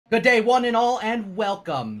Good day, one and all, and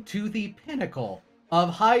welcome to the pinnacle of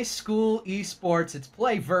high school esports. It's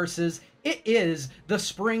PlayVS. It is the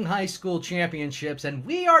Spring High School Championships, and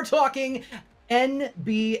we are talking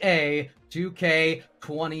NBA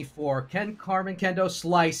 2K24. Ken Carmen Kendo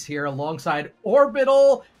Slice here alongside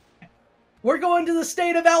Orbital. We're going to the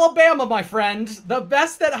state of Alabama, my friend. The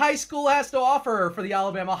best that high school has to offer for the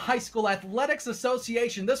Alabama High School Athletics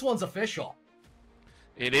Association. This one's official.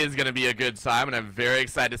 It is going to be a good time, and I'm very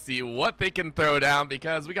excited to see what they can throw down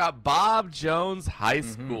because we got Bob Jones High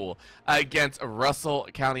School against Russell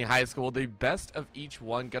County High School. The best of each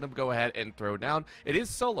one going to go ahead and throw down. It is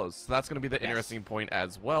solos, so that's going to be the interesting point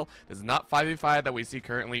as well. This is not 5v5 that we see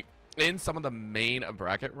currently in some of the main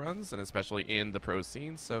bracket runs, and especially in the pro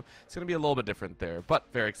scene, so it's going to be a little bit different there, but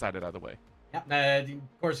very excited either way. Yeah, of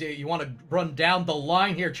course, you want to run down the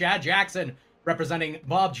line here. Chad Jackson representing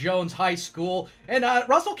Bob Jones High School. And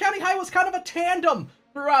Russell County High was kind of a tandem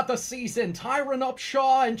throughout the season. Tyron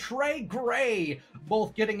Upshaw and Trey Gray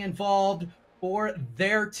both getting involved for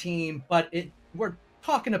their team. But we're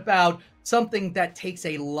talking about something that takes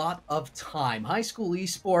a lot of time. High school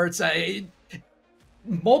esports,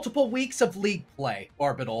 multiple weeks of league play,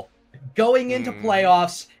 Orbital, going into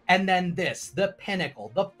playoffs, and then the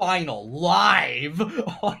pinnacle, the final, live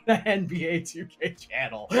on the NBA 2K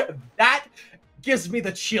channel. That gives me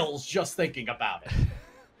the chills just thinking about it.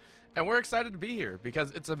 And we're excited to be here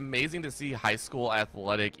because it's amazing to see high school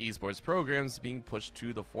athletic esports programs being pushed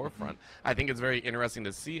to the forefront. I think it's very interesting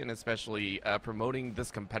to see, and especially promoting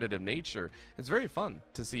this competitive nature. It's very fun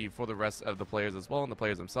to see for the rest of the players as well, and the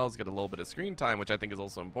players themselves get a little bit of screen time, which I think is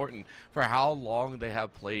also important for how long they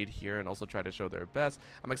have played here and also try to show their best.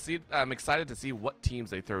 I'm excited to see what teams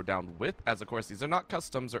they throw down with, as of course these are not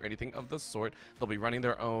customs or anything of the sort. They'll be running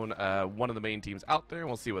their own, one of the main teams out there, and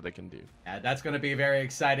we'll see what they can do. Yeah, that's going to be very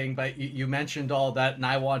exciting. But you mentioned all that, and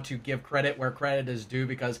I want to give credit where credit is due,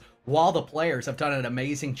 because while the players have done an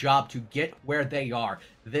amazing job to get where they are,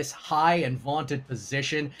 this high and vaunted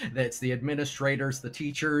position, that's the administrators, the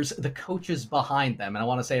teachers, the coaches behind them. And I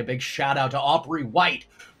want to say a big shout out to Aubrey White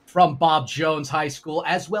from Bob Jones High School,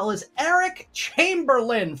 as well as Eric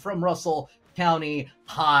Chamberlain from Russell County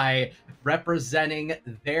High, representing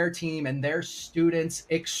their team and their students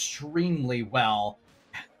extremely well.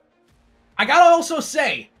 I gotta also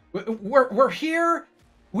say, we're here.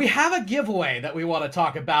 We have a giveaway that we want to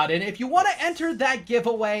talk about, and if you want to enter that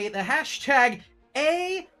giveaway, the hashtag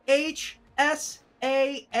AHSAA,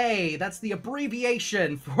 that's the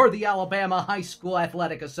abbreviation for the Alabama High School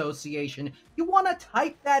Athletic Association. You want to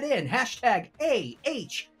type that in, hashtag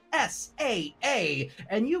AHSAA,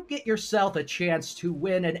 and you get yourself a chance to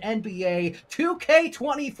win an NBA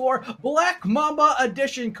 2K24 Black Mamba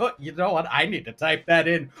Edition. You know what? I need to type that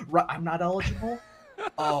in. I'm not eligible.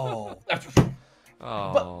 Oh.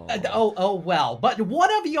 Well. But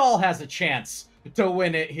one of y'all has a chance to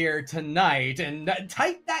win it here tonight. And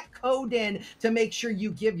type that code in to make sure you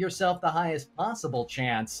give yourself the highest possible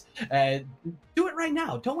chance. Do it right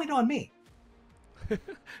now. Don't wait on me.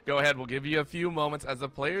 Go ahead, we'll give you a few moments as the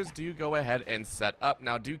players do go ahead and set up.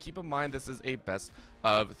 Now, do keep in mind this is a best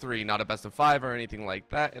of 3, not a best of 5 or anything like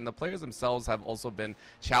that, and the players themselves have also been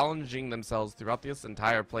challenging themselves throughout this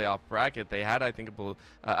entire playoff bracket. They had, I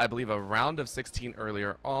believe, a round of 16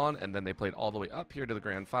 earlier on, and then they played all the way up here to the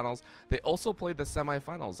grand finals. They also played the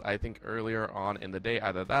semifinals, I think, earlier on in the day.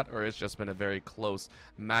 Either that or it's just been a very close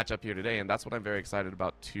matchup here today, and that's what I'm very excited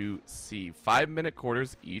about to see. 5-minute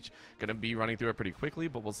quarters each, going to be running through it pretty quickly,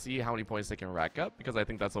 but we'll see how many points they can rack up, because I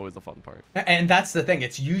think that's always the fun part. And that's the thing.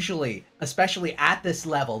 It's usually, especially at this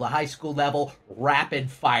level, the high school level, rapid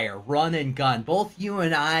fire, run and gun. Both you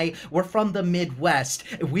and I, we're from the Midwest.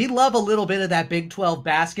 We love a little bit of that Big 12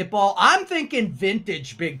 basketball. I'm thinking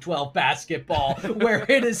vintage Big 12 basketball, where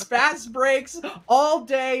it is fast breaks all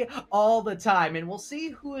day, all the time. And we'll see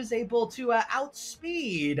who is able to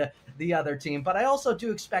outspeed the other team. But I also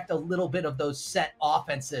do expect a little bit of those set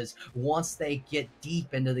offenses once they get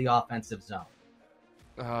deep into the offensive zone.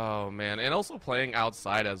 Oh, man. And also playing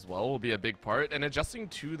outside as well will be a big part, and adjusting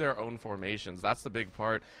to their own formations. That's the big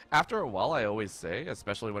part. After a while, I always say,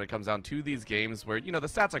 especially when it comes down to these games where, you know, the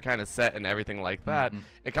stats are kind of set and everything like that,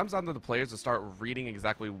 it comes down to the players to start reading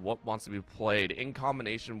exactly what wants to be played in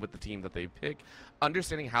combination with the team that they pick,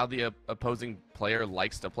 understanding how the opposing player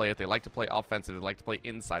likes to play. If they like to play offensive, if they like to play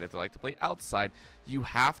inside, if they like to play outside, you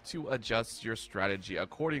have to adjust your strategy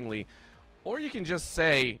accordingly. Or you can just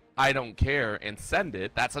say, I don't care, and send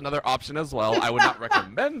it. That's another option as well. I would not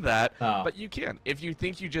recommend that, but you can, if you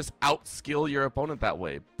think you just outskill your opponent that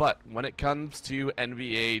way. But when it comes to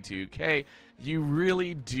NBA 2K, you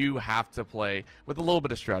really do have to play with a little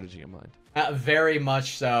bit of strategy in mind. Very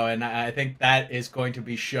much so, and I think that is going to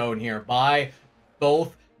be shown here by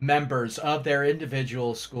both members of their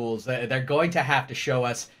individual schools. They're going to have to show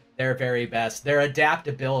us their very best, their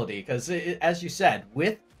adaptability, because as you said,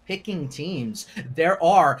 with picking teams, there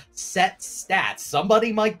are set stats.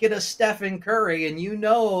 Somebody might get a Stephen Curry, and you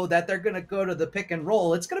know that they're going to go to the pick and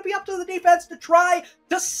roll. It's going to be up to the defense to try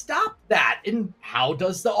to stop that. And how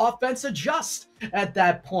does the offense adjust at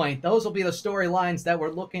that point? Those will be the storylines that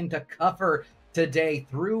we're looking to cover today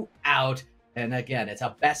throughout. And again, it's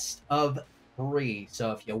a best of 3.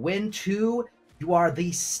 So if you win 2, you are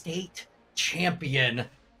the state champion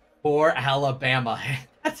for Alabama.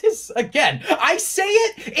 That is, again, I say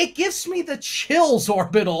it, it gives me the chills,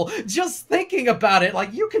 Orbital, just thinking about it.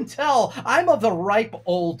 Like, you can tell I'm of the ripe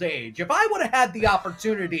old age. If I would have had the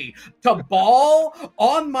opportunity to ball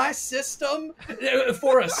on my system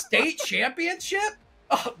for a state championship,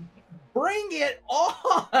 bring it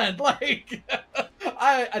on. Like,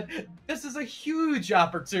 this is a huge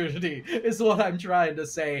opportunity, is what I'm trying to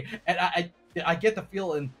say. And I get the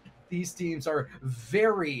feeling these teams are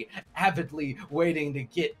very avidly waiting to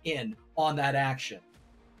get in on that action.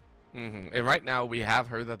 And right now, we have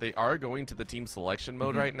heard that they are going to the team selection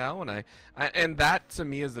mode right now, and and that to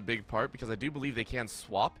me is a big part, because I do believe they can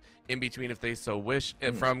swap in between if they so wish,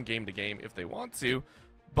 from game to game if they want to.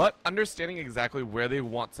 But understanding exactly where they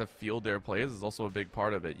want to field their plays is also a big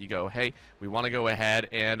part of it. You go, hey, we want to go ahead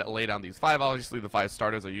and lay down these 5. Obviously, the 5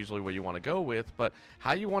 starters are usually where you want to go with, but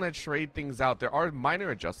how you want to trade things out, there are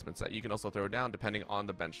minor adjustments that you can also throw down depending on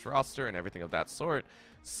the bench roster and everything of that sort.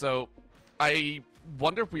 So I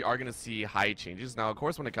wonder if we are going to see high changes. Now, of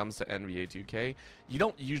course, when it comes to NBA 2K, you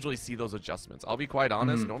don't usually see those adjustments. I'll be quite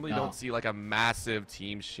honest. Normally, you don't see like a massive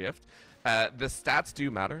team shift. The stats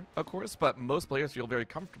do matter, of course, but most players feel very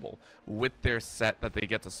comfortable with their set that they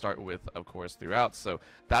get to start with, of course, throughout. So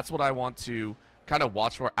that's what I want to kind of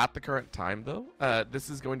watch for at the current time, though.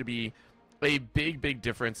 This is going to be a big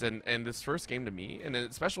difference in this first game to me, and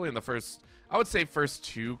especially in the first, I would say first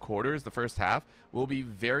 2 quarters, the first half, will be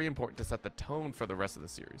very important to set the tone for the rest of the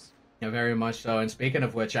series. Yeah, very much so. And speaking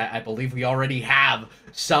of which, I believe we already have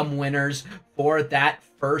some winners for that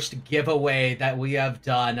first giveaway that we have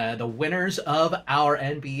done. The winners of our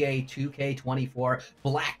NBA 2K24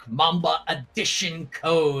 Black Mamba Edition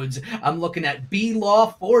codes. I'm looking at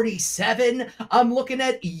BLaw47. I'm looking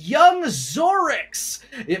at Young Zorix.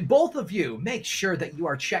 Both of you, make sure that you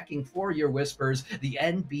are checking for your whispers. The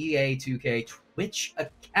NBA 2K Twitch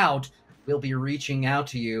account will be reaching out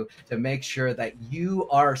to you to make sure that you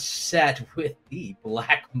are set with the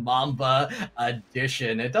Black Mamba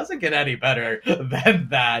edition. It doesn't get any better than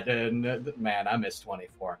that. And man, I miss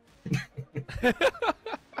 24.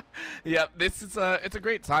 Yeah, this is it's a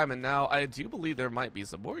great time, and now I do believe there might be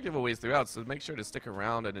some more giveaways throughout, so make sure to stick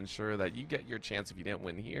around and ensure that you get your chance if you didn't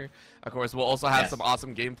win here. Of course, we'll also have some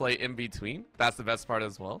awesome gameplay in between. That's the best part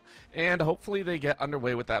as well, and hopefully they get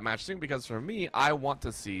underway with that match soon, because for me, I want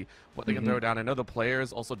to see what they can throw down. I know the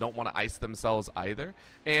players also don't want to ice themselves either,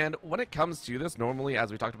 and when it comes to this, normally,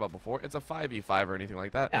 as we talked about before, it's a 5v5 or anything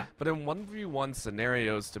like that, but in 1v1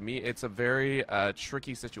 scenarios, to me, it's a very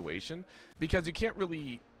tricky situation, because you can't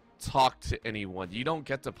really talk to anyone. You don't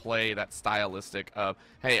get to play that stylistic of,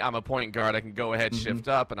 hey, I'm a point guard, I can go ahead, shift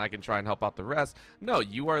up, and I can try and help out the rest. No,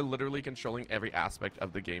 you are literally controlling every aspect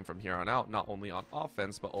of the game from here on out, not only on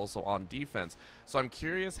offense, but also on defense. So I'm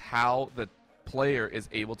curious how the player is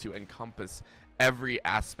able to encompass every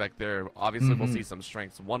aspect there. Obviously, we'll see some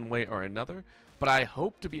strengths one way or another, but I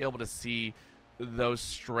hope to be able to see those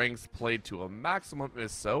strengths played to a maximum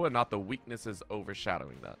if so, and not the weaknesses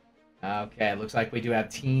overshadowing that. Okay, looks like we do have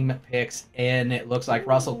team picks in. It looks like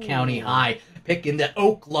Russell County High picking the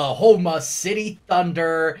Oklahoma City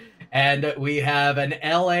Thunder. And we have an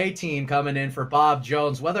LA team coming in for Bob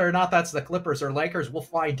Jones. Whether or not that's the Clippers or Lakers, we'll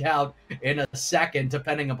find out in a second,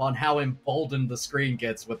 depending upon how emboldened the screen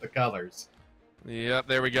gets with the colors. Yep,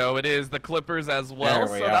 there we go. It is the Clippers as well.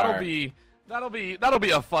 So that'll be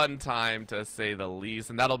a fun time, to say the least.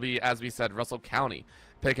 And that'll be, as we said, Russell County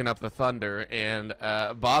picking up the Thunder, and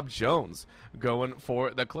Bob Jones going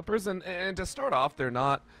for the Clippers. And to start off, they're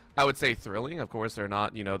not, I would say, thrilling. Of course, they're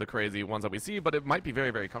not, you know, the crazy ones that we see, but it might be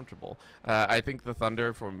very comfortable. I think the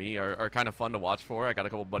Thunder, for me, are kind of fun to watch for. I got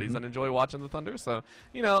a couple buddies that enjoy watching the Thunder, so,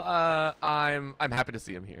 you know, I'm happy to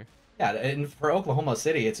see them here. Yeah, and for Oklahoma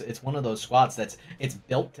City, it's one of those squads it's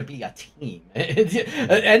built to be a team.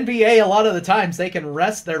 NBA, a lot of the times, they can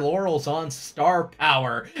rest their laurels on star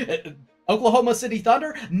power. Oklahoma City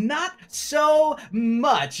Thunder, not so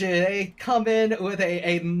much. They come in with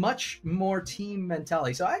a much more team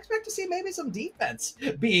mentality. So I expect to see maybe some defense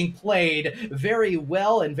being played very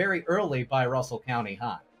well and very early by Russell County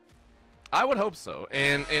High. I would hope so.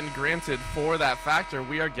 And granted, for that factor,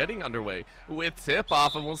 we are getting underway with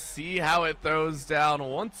tip-off, and we'll see how it throws down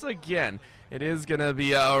once again. It is going to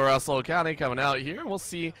be Russell County coming out here. We'll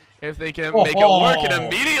see if they can make it work. And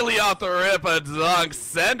immediately off the rip, a dunk,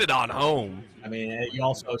 send it on home. I mean, you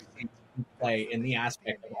also see play in the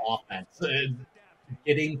aspect of offense,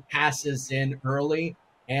 getting passes in early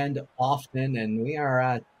and often, and we are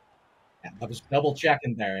I was double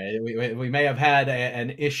checking there. We may have had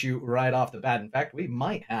an issue right off the bat. In fact, we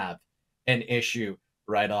might have an issue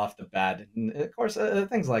right off the bat. And of course,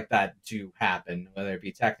 things like that do happen, whether it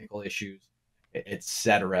be technical issues,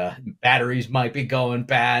 etc. Batteries might be going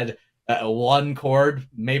bad. One cord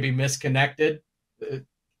may be misconnected.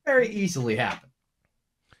 Very easily happen.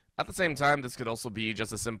 At the same time, this could also be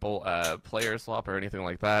just a simple player swap or anything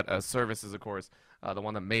like that. Service is, of course, the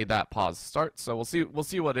one that made that pause start. So we'll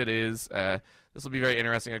see what it is. This will be very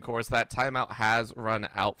interesting, of course. That timeout has run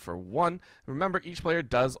out for one. Remember, each player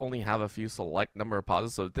does only have a few select number of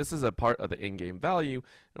pauses, so this is a part of the in-game value.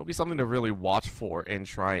 It'll be something to really watch for and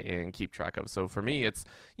try and keep track of. So for me, it's,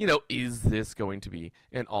 is this going to be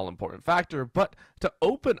an all-important factor? But to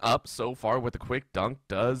open up so far with a quick dunk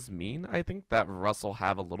does mean, I think, that Russell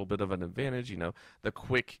have a little bit of an advantage. The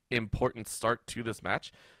quick, important start to this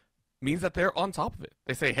match means that they're on top of it.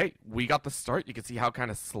 They say, hey, we got the start. You can see how kind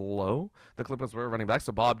of slow the Clippers were running back.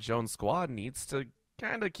 So Bob Jones' squad needs to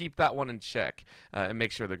kind of keep that one in check and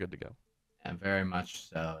make sure they're good to go. Yeah, very much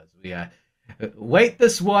so. As we wait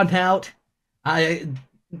this one out,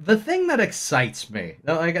 the thing that excites me,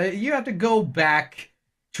 like you have to go back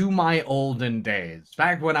to my olden days,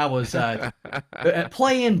 back when I was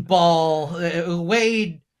playing ball,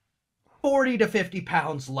 weighed 40 to 50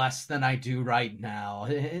 pounds less than I do right now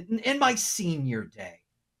in my senior day.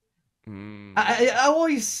 I'll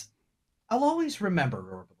always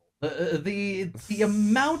remember the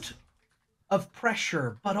amount of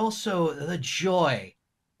pressure, but also the joy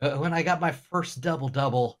when I got my first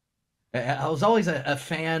double-double. I was always a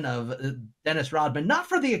fan of Dennis Rodman, not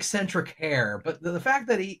for the eccentric hair, but the fact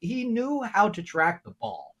that he knew how to track the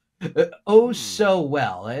ball so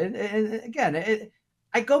well. And again,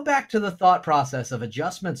 I go back to the thought process of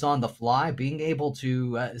adjustments on the fly, being able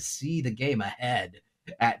to see the game ahead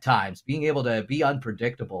at times, being able to be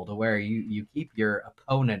unpredictable to where you keep your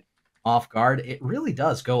opponent off guard. It really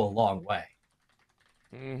does go a long way.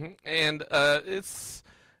 And it's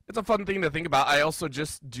a fun thing to think about. I also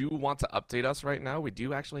just do want to update us right now. We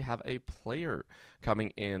do actually have a player coming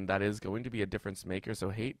in that is going to be a difference maker. So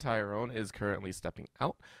Hate Tyrone is currently stepping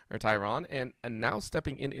out, or Tyrone, and now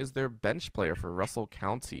stepping in is their bench player for Russell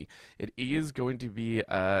County. It is going to be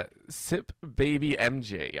Sip Baby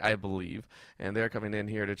MJ, I believe, and they're coming in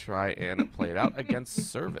here to try and play it out against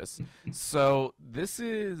Service. So this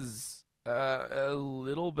is a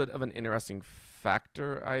little bit of an interesting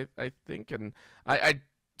factor, I think, and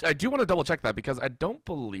I do want to double check that because I don't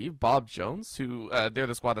believe Bob Jones, who they're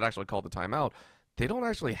the squad that actually called the timeout, they don't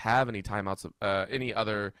actually have any timeouts of any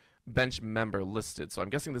other bench member listed. So I'm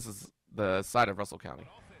guessing this is the side of Russell County.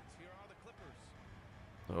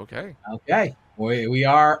 Okay. Okay. We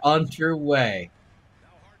are underway.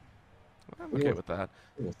 I'm okay with that.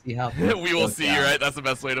 We'll see how we will see, right? That's the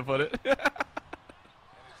best way to put it.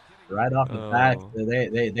 Right off the bat,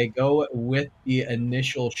 they go with the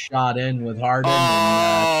initial shot in with Harden.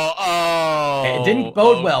 It didn't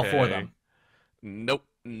bode well for them. Nope,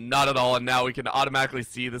 not at all. And now we can automatically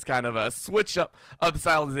see this kind of a switch up of the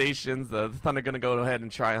stylizations. The Thunder going to go ahead and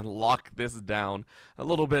try and lock this down. A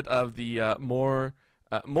little bit of the more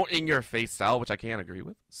in-your-face style, which I can agree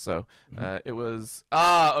with. So it was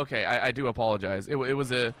okay. I do apologize. It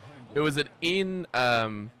was an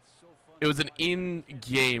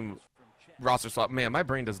in-game roster swap. Man, my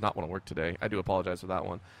brain does not want to work today. I do apologize for that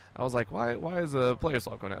one. I was like, why is a player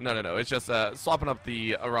swap going out? No. It's just swapping up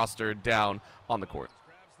the roster down on the court.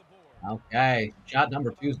 Okay. Shot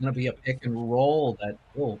number 2 is going to be a pick and roll that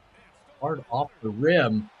will hard off the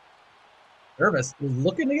rim. Service is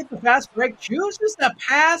looking to get the fast break. Chooses to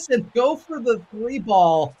pass and go for the 3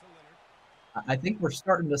 ball. I think we're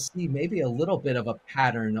starting to see maybe a little bit of a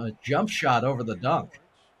pattern, a jump shot over the dunk.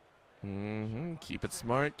 Keep it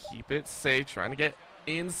smart, keep it safe, trying to get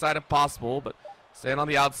inside if possible, but staying on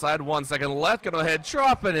the outside. 1 second left, go ahead,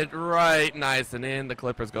 dropping it right nice and in. The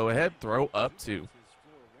Clippers go ahead, throw up 2.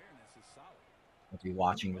 We'll be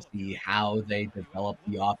watching to see how they develop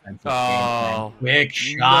the offensive game. Quick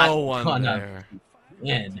shot, no one there.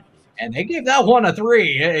 In. And they gave that one a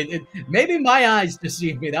 3. Maybe my eyes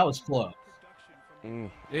deceived me. That was close.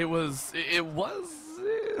 It was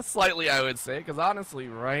slightly, I would say, because honestly,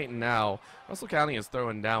 right now, Russell County is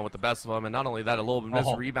throwing down with the best of them, and not only that, a little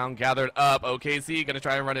missed rebound gathered up. OKC going to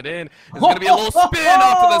try and run it in. It's going to be a little spin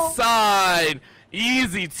off to the side.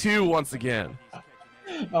 Easy 2 once again.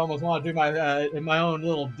 I almost want to do my in my own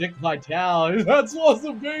little Dick Vitale. That's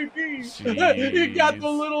awesome, baby. You got the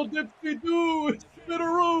little dipsy do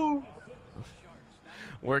spinneroo.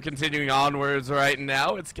 We're continuing onwards right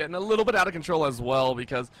now. It's getting a little bit out of control as well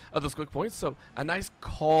because of those quick points. So a nice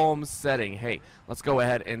calm setting. Hey, let's go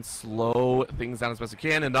ahead and slow things down as best we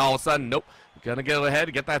can. And all of a sudden, nope. Gonna go ahead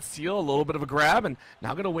and get that steal, a little bit of a grab, and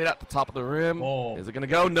now gonna wait at the top of the rim. Is it gonna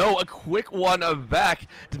go? No, a quick one back.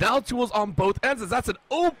 Denial tools on both ends as that's an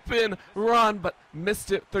open run, but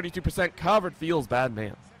missed it. 32% covered. Feels bad,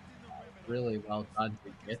 man. Really well done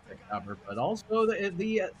to get the cover, but also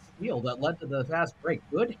the steal that led to the fast break.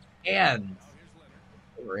 Good hands.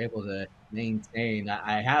 They were able to maintain.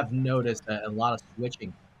 I have noticed a lot of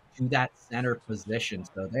switching to that center position,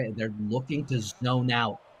 so they're looking to zone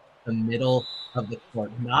out the middle of the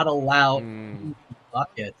court, not allow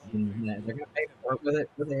buckets, and they're going to pay for it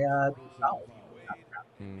with a foul.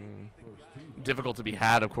 Difficult to be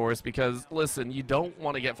had, of course, because, listen, you don't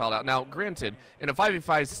want to get fouled out. Now, granted, in a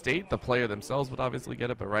 5v5 state, the player themselves would obviously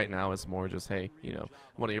get it, but right now it's more just, hey, you know,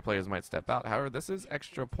 one of your players might step out. However, this is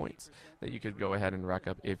extra points that you could go ahead and rack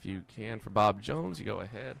up if you can. For Bob Jones, you go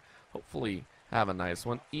ahead, hopefully have a nice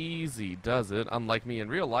one. Easy does it. Unlike me in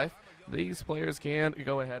real life, these players can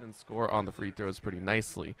go ahead and score on the free throws pretty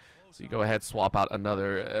nicely. So you go ahead, swap out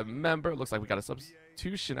another member. Looks like we got a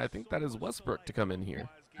substitution. I think that is Westbrook to come in here.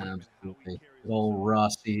 Absolutely. Old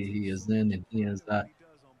Russ, he is in, and he is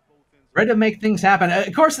ready to make things happen.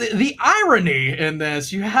 Of course, the irony in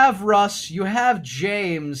this, you have Russ, you have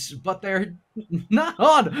James, but they're not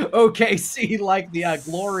on OKC like the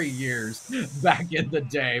glory years back in the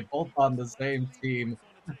day, both on the same team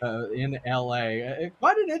in LA.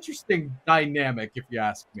 Quite an interesting dynamic, if you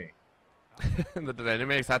ask me. The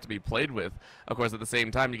dynamics have to be played with. Of course, at the same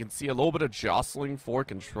time, you can see a little bit of jostling for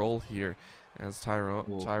control here. As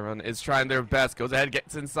Tyrone is trying their best. Goes ahead,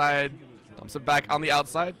 gets inside, dumps it back on the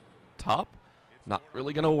outside. Top. Not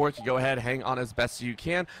really going to work. You go ahead, hang on as best you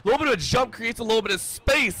can. A little bit of a jump creates a little bit of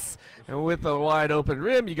space. And with a wide open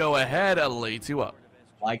rim, you go ahead and lay 2 up.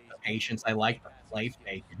 I like the patience. I like the play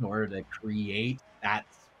fake in order to create that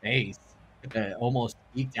space. Almost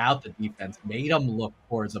eked out the defense. Made them look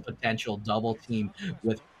towards a potential double team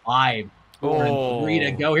with 5, 4, and 3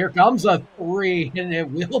 to go. Here comes a 3, and it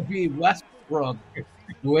will be Westbrook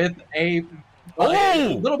with a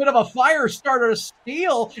little bit of a fire starter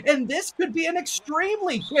steal, and this could be an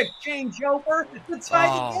extremely quick changeover to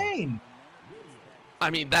tie the game. I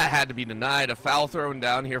mean, that had to be denied. A foul thrown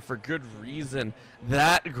down here for good reason.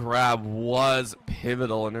 That grab was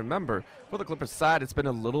pivotal. And remember, for the Clippers side, it's been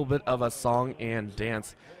a little bit of a song and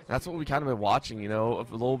dance. That's what we kind of been watching, you know,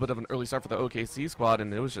 a little bit of an early start for the OKC squad,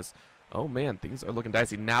 and it was just, oh man, things are looking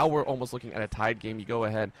dicey. Now we're almost looking at a tied game. You go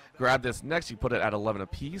ahead, grab this next, you put it at 11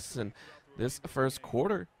 apiece, and this first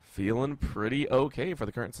quarter feeling pretty okay for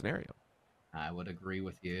the current scenario. I would agree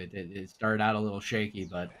with you. It started out a little shaky,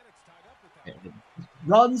 but it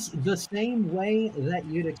runs the same way that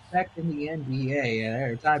you'd expect in the NBA.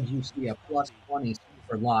 There are times you see a plus 20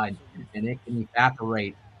 super line, and it can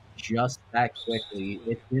evaporate just that quickly.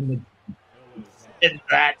 It's in the and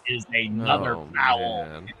that is another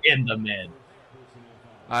foul in the mid.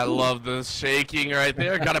 I love the shaking right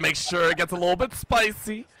there. Got to make sure it gets a little bit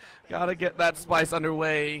spicy. Got to get that spice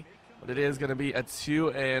underway. But it is going to be a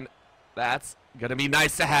 2, and that's going to be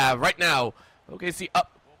nice to have right now. OKC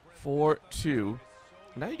up 4-2.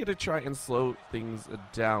 Now you get to try and slow things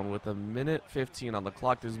down with 1:15 on the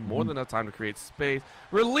clock. There's more than enough time to create space.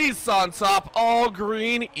 Release on top, all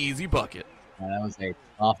green, easy bucket. That was a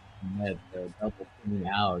tough mid, double team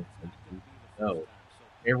out. So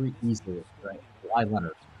very easily, right? Kawhi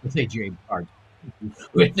Leonard with a James Harden,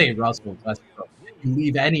 with a Russell Westbrook. You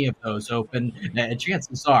leave any of those open,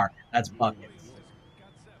 chances are that's buckets.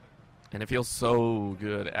 And it feels so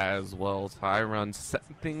good as well. Tyron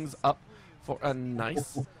setting things up for a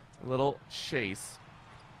nice little chase.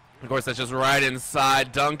 Of course, that's just right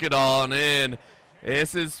inside. Dunk it on in.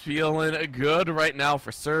 This is feeling good right now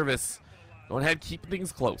for service. Go ahead, keep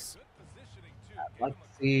things close. I'd like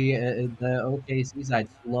to see the OKC side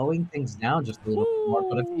slowing things down just a little bit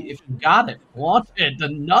more. But if you got it, want it,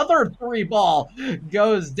 another 3 ball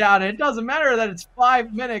goes down. It doesn't matter that it's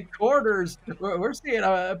 5-minute quarters. We're seeing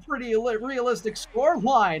a pretty realistic score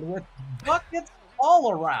line with buckets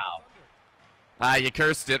all around. Ah, you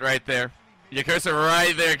cursed it right there. You cursed it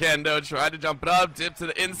right there, Kendo. Try to jump it up, dip to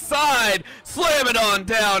the inside, slam it on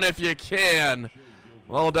down if you can.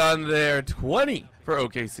 Well done there. 20 for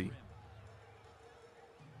OKC.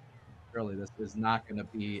 Surely this is not going to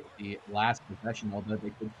be the last possession, although they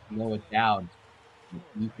could slow it down and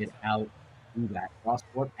eke it out through that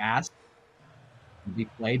cross-court pass. And be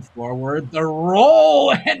played forward. The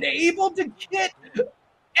roll and able to get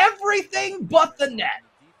everything but the net.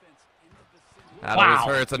 That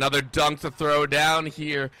always hurts. Another dunk to throw down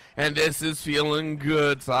here, and this is feeling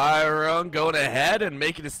good. Tyrone going ahead and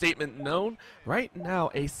making a statement known. Right now,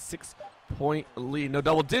 a 6-point lead. No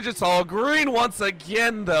double digits, all green once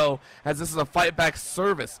again, though, as this is a fight-back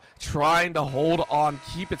service. Trying to hold on,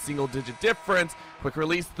 keep it single-digit difference. Quick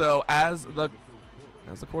release, though, as the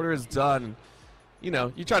quarter is done. You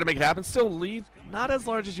know, you try to make it happen. Still lead, not as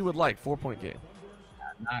large as you would like. 4-point game.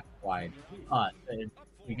 Not quite.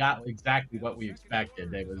 We got exactly what we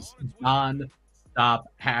expected. It was non-stop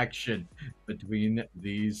action between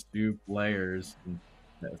these two players. In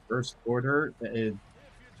the first quarter,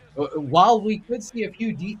 while we could see a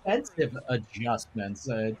few defensive adjustments,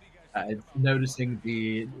 noticing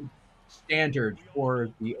the standard for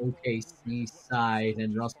the OKC side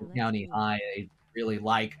and Russell County High, they really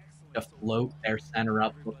like to float their center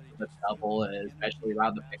up, look for the double, especially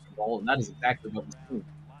around the pick and roll, and that is exactly what we've seen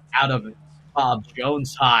out of Bob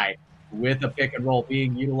Jones High, with the pick and roll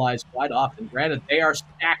being utilized quite often. Granted, they are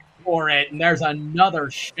stacked for it, and there's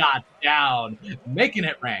another shot down, making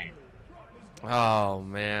it rain. Oh,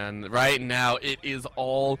 man. Right now, it is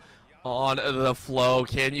all on the flow.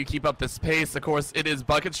 Can you keep up this pace? Of course, it is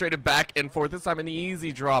bucket traded back and forth. This time, an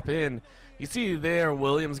easy drop in. You see there,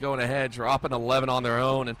 Williams going ahead, dropping 11 on their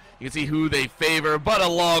own, and you can see who they favor, but a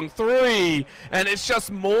long three. And it's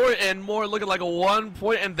just more and more looking like a 1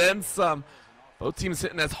 point and then some. Both teams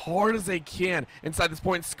hitting as hard as they can inside this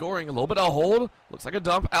point, scoring a little bit of hold. Looks like a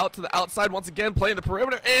dump out to the outside once again, playing the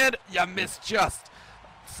perimeter, and you missed just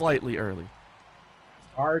slightly early.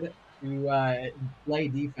 Hard to play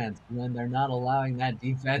defense when they're not allowing that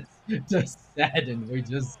defense to set, and we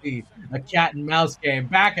just see a cat and mouse game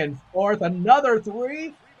back and forth. Another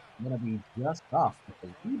three, going to be just off with the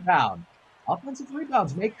rebound. Offensive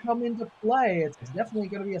rebounds may come into play. It's definitely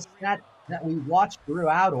going to be a stat that we watch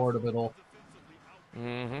throughout Orbital.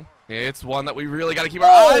 It's one that we really got to keep our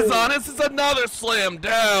eyes on. This is another slam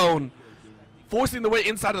down, forcing the way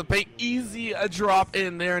inside of the paint. Easy a drop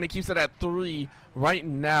in there, and it keeps it at 3. Right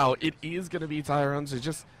now, it is going to be Tyrone to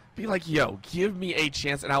just be like, yo, give me a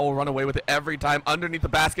chance, and I will run away with it every time. Underneath the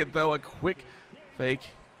basket, though, a quick fake,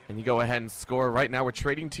 and you go ahead and score. Right now, we're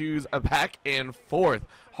trading twos back and forth.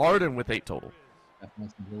 Harden with 8 total.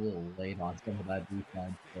 Definitely a little late on some of that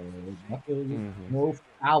defense. So no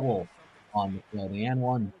foul on the field. The and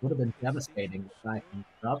one would have been devastating with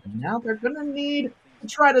stuff, and now they're going to need to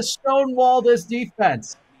try to stonewall this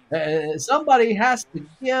defense. Somebody has to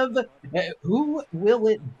give. Who will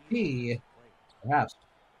it be? Perhaps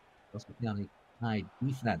Russell County High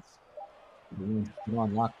defense.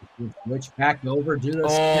 Unlock the switch back over to the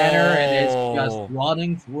center, and it's just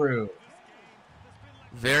running through.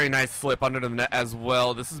 Very nice flip under the net as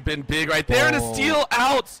well. This has been big right there, and a steal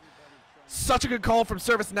out. Such a good call from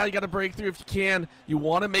service. Now you got to break through if you can. You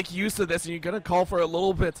want to make use of this, and you're going to call for a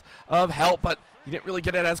little bit of help, but you didn't really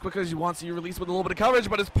get it as quickly as you want, so you release with a little bit of coverage,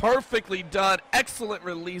 but it's perfectly done. Excellent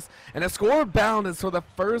release, and a score bound is for the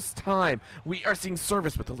first time we are seeing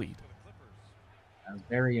service with the lead. A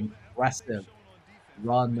very impressive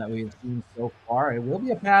run that we've seen so far. It will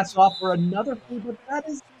be a pass off for another three, but that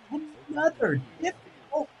is another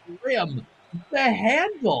difficult rim to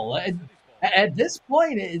handle. At this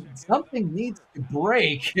point, something needs to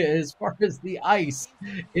break as far as the ice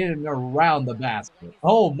in and around the basket.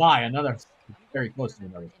 Oh my, another very close to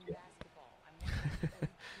another steal.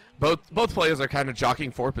 Both players are kind of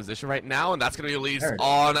jockeying for position right now, and that's going to be released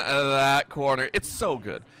on that corner. It's so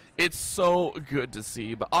good. It's so good to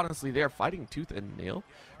see, but honestly, they're fighting tooth and nail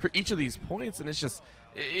for each of these points, and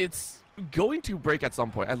it's going to break at some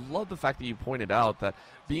point. I love the fact that you pointed out that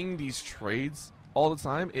being these trades all the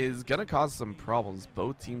time is going to cause some problems.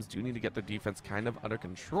 Both teams do need to get their defense kind of under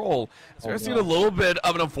control. So we're seeing a little bit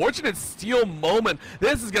of an unfortunate steal moment.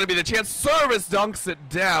 This is going to be the chance. Service dunks it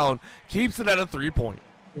down, keeps it at a 3-point.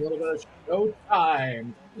 A little bit of show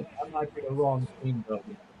time. I might be the wrong team, though.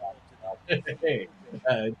 Hey,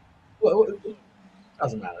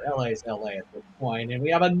 doesn't matter. LA is LA at this point. And we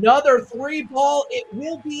have another 3-ball. It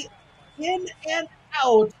will be in and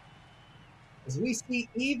out as we see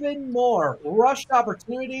even more rushed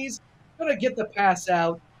opportunities. Gonna get the pass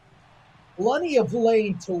out. Plenty of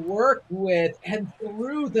lane to work with, and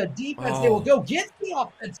through the defense, they will Oh, go get the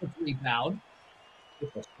offensive rebound.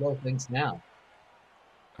 It'll slow things down.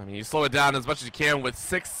 I mean, you slow it down as much as you can with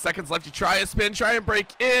 6 seconds left. You try a spin, try and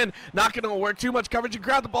break in. Not going to work. Too much coverage. You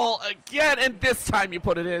grab the ball again, and this time you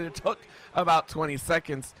put it in. It took about 20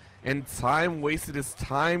 seconds, and time wasted is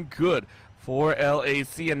time good for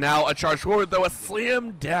LAC. And now a charge forward, though, a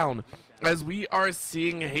slam down, as we are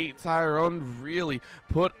seeing Hate Tyrone really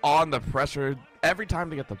put on the pressure. Every time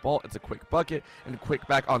they get the ball, it's a quick bucket and a quick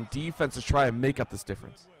back on defense to try and make up this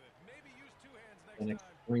difference. And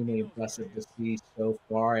extremely impressive to see so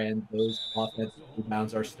far, and those offensive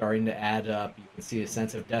rebounds are starting to add up. You can see a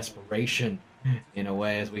sense of desperation in a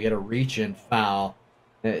way as we get a reach and foul.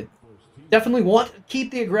 Definitely want to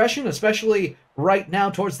keep the aggression, especially right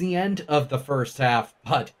now towards the end of the first half,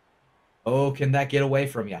 but oh, can that get away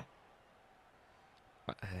from you?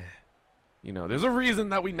 You know, there's a reason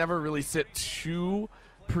that we never really sit too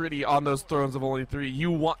pretty on those thrones of only 3. You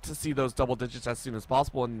want to see those double digits as soon as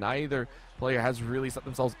possible, and neither player has really set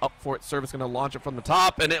themselves up for it. Service going to launch it from the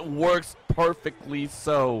top, and it works perfectly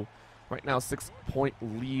so. Right now, 6-point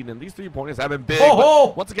lead, and these 3-pointers have been big.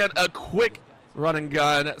 Oh! Once again, a quick run and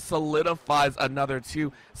gun solidifies another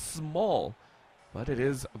 2. Small, but it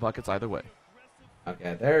is buckets either way.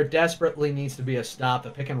 Okay, there desperately needs to be a stop. The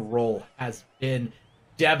pick and roll has been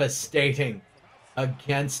devastating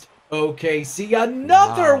against OKC.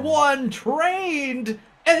 Another one trained,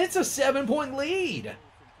 and it's a 7-point lead.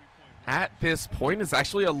 At this point, it's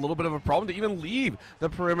actually a little bit of a problem to even leave the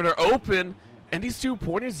perimeter open. And these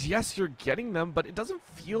 2-pointers, yes, you're getting them, but it doesn't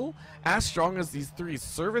feel as strong as these 3.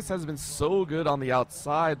 Service has been so good on the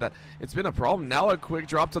outside that it's been a problem. Now a quick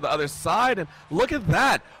drop to the other side, and look at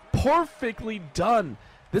that. Perfectly done.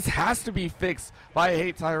 This has to be fixed by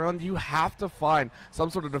Hate Tyrone. You have to find some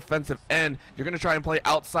sort of defensive end. You're going to try and play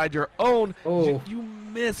outside your own. Oh. You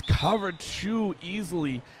miss cover too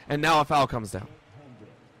easily, and now a foul comes down.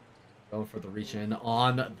 Going for the reach in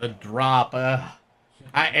on the drop.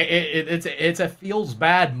 It's a feels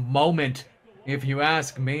bad moment, if you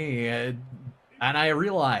ask me. And I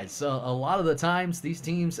realize a lot of the times these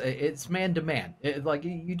teams, it's man to man. Like,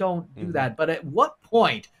 you don't do that. But at what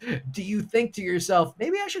point do you think to yourself,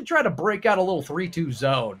 maybe I should try to break out a little 3-2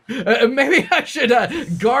 zone? Maybe I should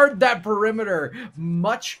guard that perimeter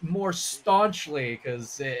much more staunchly,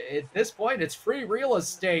 because at this point, it's free real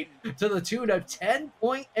estate to the tune of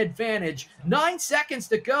 10-point advantage. 9 seconds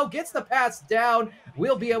to go. Gets the pass down.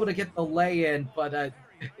 We'll be able to get the lay-in, but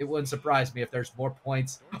it wouldn't surprise me if there's more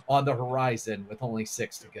points on the horizon with only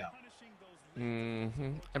 6 to go.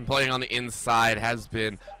 And playing on the inside has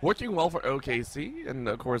been working well for OKC, and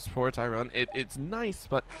of course for Tyrone, it's nice,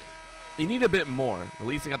 but you need a bit more.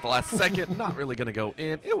 Releasing at the last second, not really going to go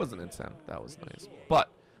in. It was an attempt. That was nice. But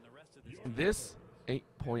this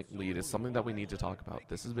 8-point lead is something that we need to talk about.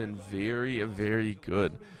 This has been very, very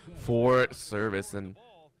good for Service, and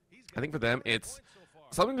I think for them, it's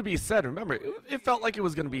something to be said. Remember, it felt like it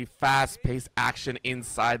was going to be fast-paced action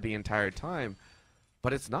inside the entire time,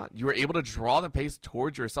 but it's not. You were able to draw the pace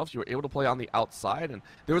towards yourself. You were able to play on the outside, and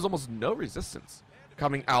there was almost no resistance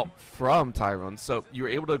coming out from Tyrone. So you were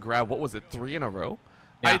able to grab, what was it, 3 in a row?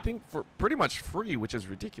 Yeah. I think for pretty much free, which is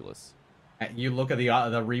ridiculous. You look at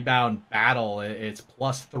the rebound battle, it's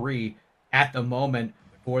 +3 at the moment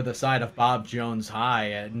for the side of Bob Jones High,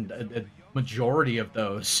 and a majority of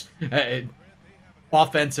those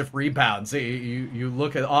offensive rebounds. You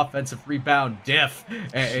look at offensive rebound diff,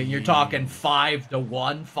 and you're talking 5 to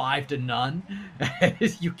 1, 5 to none.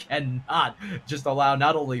 You cannot just allow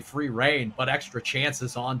not only free reign, but extra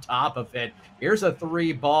chances on top of it. Here's a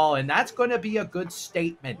 3 ball, and that's going to be a good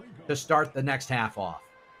statement to start the next half off.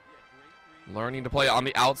 Learning to play on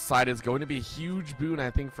the outside is going to be a huge boon, I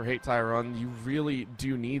think, for Hate Tyrone. You really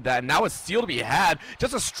do need that. Now a steal to be had.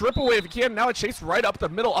 Just a strip away if you can. Now a chase right up the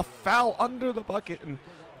middle. A foul under the bucket. And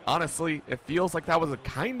honestly, it feels like that was a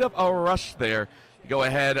kind of a rush there. You go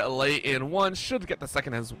ahead, lay in 1. Should get the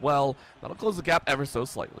second as well. That'll close the gap ever so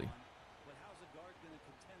slightly.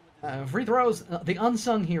 Free throws, the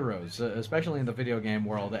unsung heroes, especially in the video game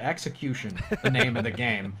world. Execution, the name of the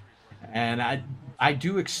game. And I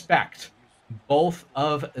do expect both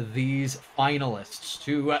of these finalists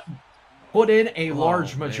to put in a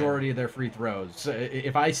large majority of their free throws.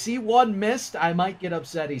 If I see one missed, I might get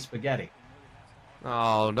upsetty spaghetti.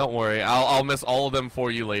 Oh, don't worry. I'll miss all of them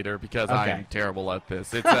for you later because Okay. I'm terrible at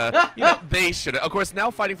this. It's they should. Of course,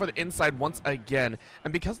 now fighting for the inside once again,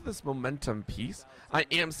 and because of this momentum piece, I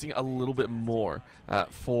am seeing a little bit more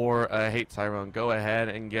for Hate Tyrone. Go ahead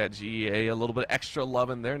and get GEA a little bit extra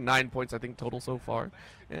love in there. 9 points, I think, total so far,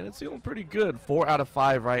 and it's feeling pretty good. 4 out of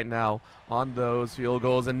 5 right now on those field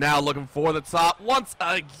goals, and now looking for the top once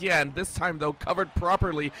again. This time though, covered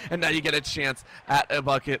properly, and now you get a chance at a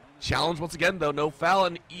bucket. Challenge once again though, no foul,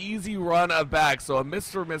 an easy run back. So a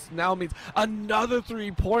Mr. Miss now means another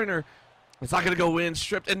 3-pointer. It's not going to go in,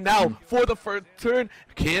 stripped, and now for the first turn,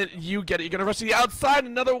 can you get it? You're going to rush to the outside,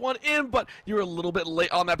 another one in, but you're a little bit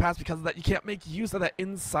late on that pass because of that. You can't make use of that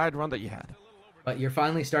inside run that you had. But you're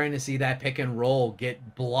finally starting to see that pick and roll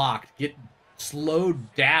get blocked, get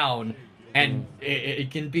slowed down, and it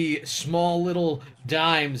can be small little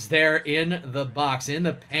dimes there in the box, in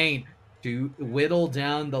the paint, to whittle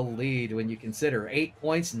down the lead when you consider 8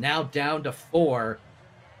 points now down to 4.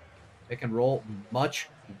 Pick and roll, much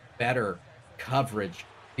better coverage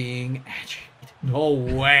being agitated. No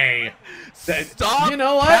way. Stop you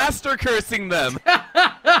know what? pastor cursing them.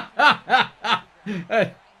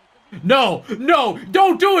 No,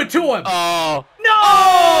 don't do it to him. Oh. No!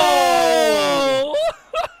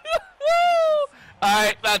 Oh! All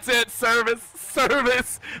right, that's it.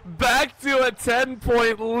 Service. Back to a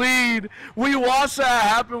 10-point lead. We watched that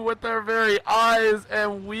happen with our very eyes,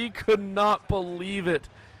 and we could not believe it.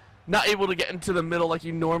 Not able to get into the middle like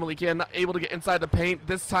you normally can. Not able to get inside the paint.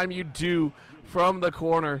 This time you do from the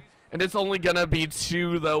corner. And it's only going to be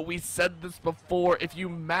 2, though. We said this before. If you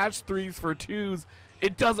match 3s for 2s,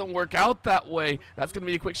 it doesn't work out that way. That's going to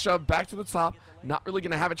be a quick shove back to the top. Not really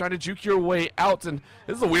going to have it trying to juke your way out. And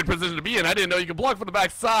this is a weird position to be in. I didn't know you could block from the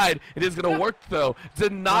backside. It is going to work, though.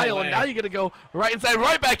 Denial. And now you're going to go right inside,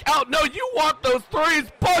 right back out. No, you want those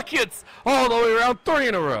 3s. Buckets all the way around. 3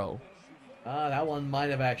 in a row. That one might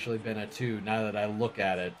have actually been a 2 now that I look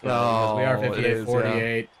at it. Oh, we are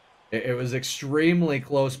 58-48. Yeah. It was extremely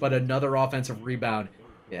close, but another offensive rebound.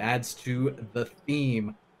 It adds to the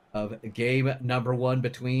theme of game number 1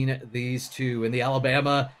 between these two in the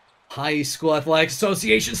Alabama High School Athletics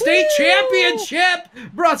Association State Championship,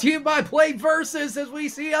 brought to you by PlayVS, as we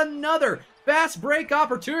see another fast break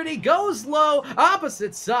opportunity. Goes low,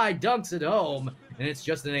 opposite side, dunks it home, and it's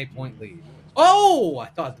just an 8-point lead. Oh, I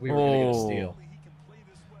thought we were going to get a steal.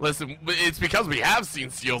 Listen, it's because we have seen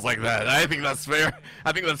steals like that. I think that's fair.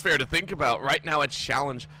 I think that's fair to think about. Right now, a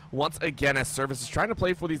challenge once again as Service is trying to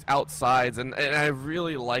play for these outsides, and I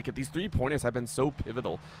really like it. These 3-pointers have been so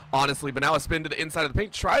pivotal, honestly. But now a spin to the inside of the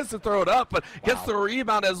paint, tries to throw it up, but gets the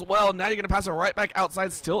rebound as well. Now you're going to pass it right back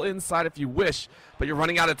outside, still inside if you wish, but you're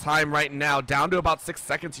running out of time right now. Down to about 6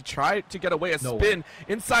 seconds. You try to get away, spin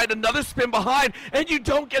inside, another spin behind, and you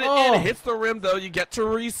don't get it in. It hits the rim, though. You get to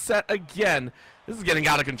reset again. This is getting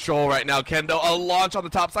out of control right now, Kendo. A launch on the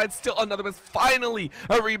top side. Still another miss. Finally,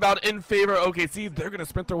 a rebound in favor of OKC. They're going to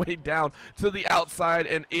sprint their way down to the outside,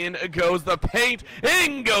 and in goes the paint.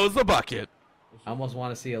 In goes the bucket. I almost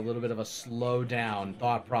want to see a little bit of a slow down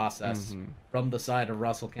thought process from the side of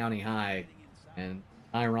Russell County High. And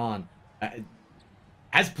Tyron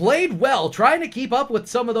has played well. Trying to keep up with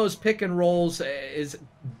some of those pick and rolls is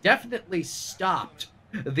definitely stopped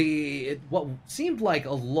what seemed like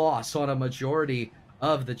a loss on a majority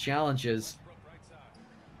of the challenges.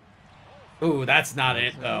 Ooh, that's not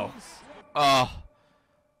it though. Oh,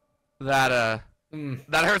 that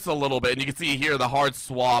hurts a little bit, and you can see here the hard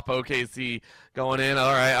swap. OKC going in.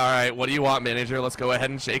 All right. What do you want, manager? Let's go ahead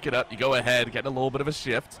and shake it up. You go ahead, getting a little bit of a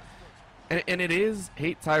shift. And it is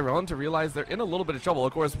Hate Tyrone to realize they're in a little bit of trouble.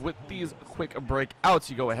 Of course, with these quick breakouts,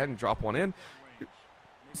 you go ahead and drop one in.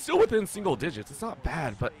 Still within single digits. It's not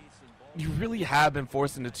bad, but you really have been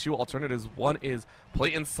forced into 2 alternatives. One is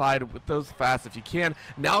play inside with those fast if you can.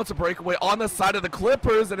 Now it's a breakaway on the side of the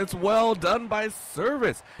Clippers, and it's well done by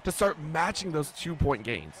Service to start matching those 2-point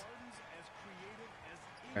gains.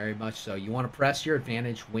 Very much so. You want to press your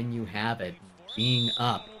advantage when you have it. Being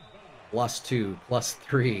up +2,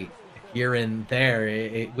 +3 here and there,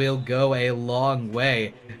 it will go a long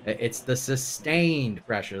way. It's the sustained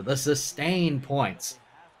pressure, the sustained points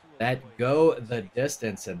that go the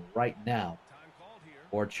distance. And right now,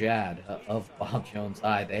 for Chad of Bob Jones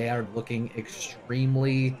High, they are looking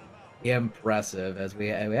extremely impressive as we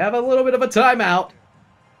have a little bit of a timeout.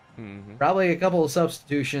 Probably a couple of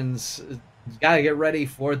substitutions. Got to get ready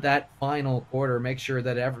for that final quarter. Make sure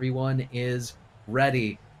that everyone is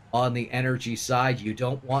ready on the energy side. You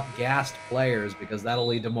don't want gassed players because that'll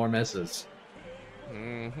lead to more misses.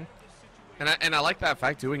 And I like that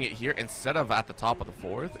fact, doing it here instead of at the top of the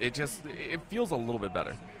 4th. It feels a little bit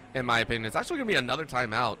better. in my opinion. It's actually going to be another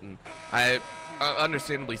timeout, and I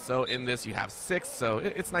understandably so in this. You have 6, so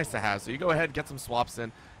it's nice to have. So you go ahead, get some swaps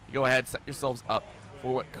in. You go ahead, set yourselves up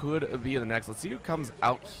for what could be the next. Let's see who comes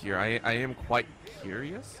out here. I am quite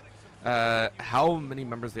curious how many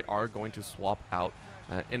members they are going to swap out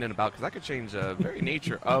in and about, because that could change the very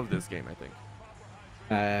nature of this game, I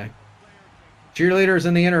think. Cheerleaders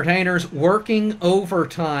and the entertainers working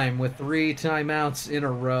overtime with 3 timeouts in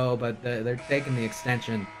a row, but they're taking the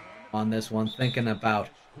extension on this one, thinking about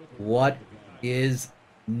what is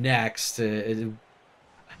next. I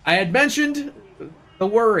had mentioned the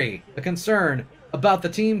worry, the concern about the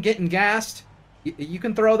team getting gassed. You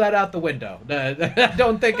can throw that out the window. I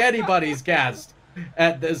don't think anybody's gassed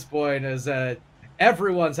at this point, as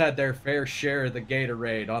everyone's had their fair share of the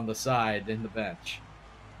Gatorade on the side in the bench.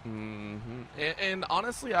 And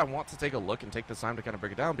honestly, I want to take a look and take this time to kind of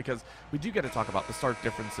break it down, because we do get to talk about the stark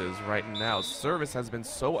differences right now. Service has been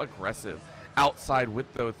so aggressive outside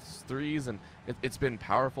with those threes, and it's been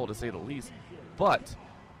powerful to say the least. But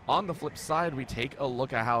on the flip side, we take a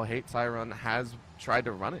look at how AHSAA has tried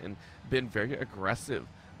to run it and been very aggressive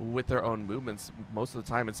with their own movements. Most of the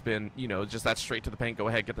time it's been, you know, just that straight to the paint, go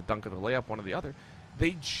ahead, get the dunk or the layup, one or the other.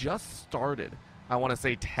 They just started, I want to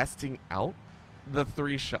say, testing out the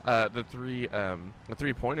three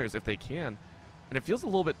pointers if they can, and it feels a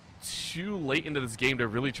little bit too late into this game to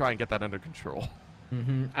really try and get that under control.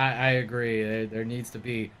 I agree. There needs to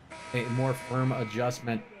be a more firm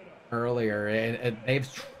adjustment earlier, and they've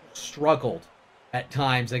struggled at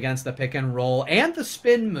times against the pick and roll and the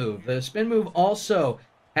spin move. The spin move also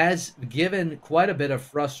has given quite a bit of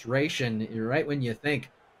frustration. Right when you think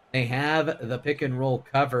they have the pick and roll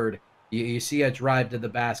covered, you see a drive to the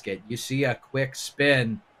basket, you see a quick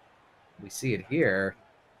spin. We see it here.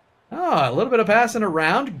 Oh, a little bit of passing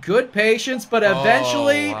around, good patience, but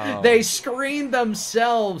eventually they screen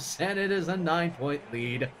themselves, and it is a 9-point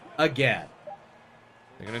lead again.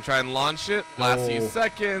 They're going to try and launch it. Last few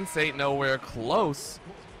seconds, ain't nowhere close.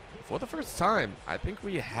 For the first time, I think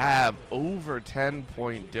we have over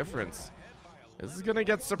 10-point difference. This is going to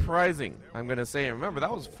get surprising, I'm going to say. Remember,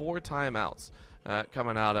 that was 4 timeouts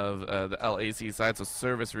coming out of the LAC side, so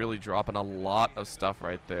Service really dropping a lot of stuff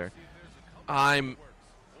right there. I'm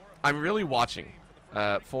really watching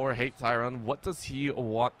for AHSAA. What does he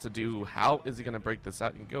want to do? How is he going to break this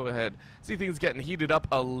out? And go ahead, see things getting heated up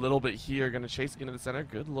a little bit here. Going to chase into the center.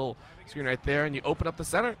 Good little screen right there, and you open up the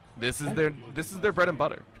center. This is their bread and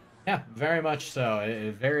butter. Yeah, very much so.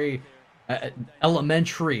 A very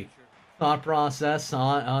elementary thought process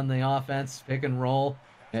on the offense, pick and roll.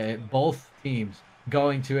 Both teams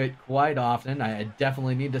going to it quite often. I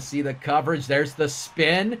definitely need to see the coverage. There's the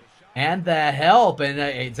spin and the help, and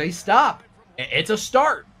it's a stop. It's a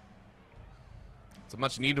start. It's a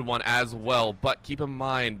much needed one as well, but keep in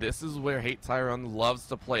mind, this is where AHSAA loves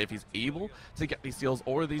to play. If he's able to get these steals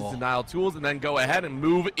or these denial tools and then go ahead and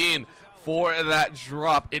move in for that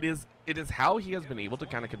drop, it is how he has been able to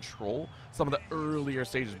kind of control some of the earlier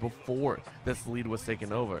stages before this lead was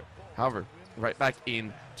taken over. However, right back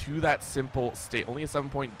in to that simple state. Only a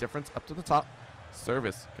 7-point difference up to the top.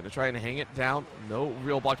 Service going to try and hang it down. No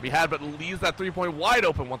real block to be had, but leaves that 3-point wide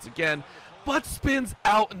open once again. But spins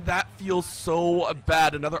out, and that feels so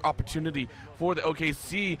bad. Another opportunity for the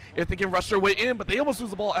OKC if they can rush their way in, but they almost lose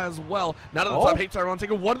the ball as well. Now to the top, AHSAA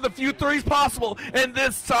taking one of the few threes possible, and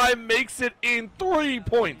this time makes it in 3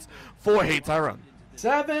 points for AHSAA.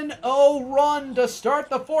 7-0 run to start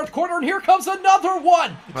the 4th quarter, and here comes another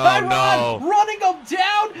one. Tyron running them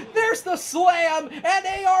down. There's the slam, and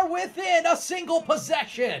they are within a single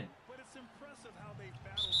possession.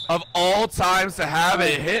 Of all times to have a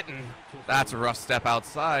hit, and that's a rough step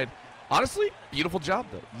outside. Honestly, beautiful job,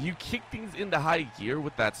 though. You kick things into high gear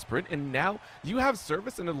with that sprint, and now you have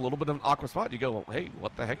Service in a little bit of an awkward spot. You go, well, hey,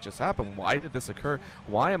 what the heck just happened? Why did this occur?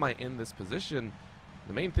 Why am I in this position?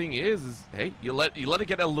 The main thing is hey, you let it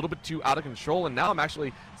get a little bit too out of control, and now I'm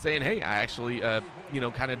actually saying, hey, I actually,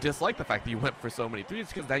 kind of dislike the fact that you went for so many threes,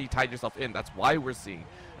 because now you tied yourself in. That's why we're seeing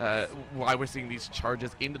these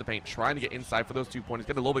charges into the paint, trying to get inside for those 2 pointers,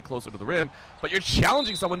 get a little bit closer to the rim, but you're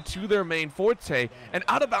challenging someone to their main forte, and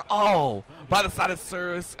out of bounds, by the side of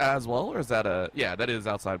Service as well, or is that yeah, that is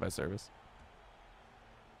outside by Service.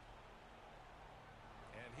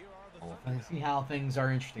 I see how things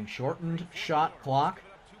are interesting. Shortened shot clock.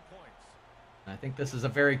 I think this is a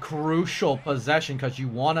very crucial possession because you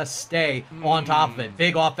want to stay on top of it.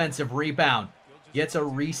 Big offensive rebound. Gets a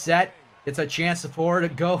reset. Gets a chance for it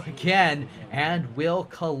to go again. And will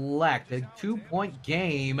collect. A 2-point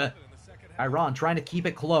game. Tyron trying to keep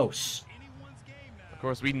it close. Of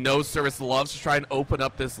course, we know Service loves to try and open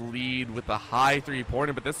up this lead with a high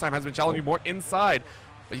three-pointer, but this time has been challenging more inside.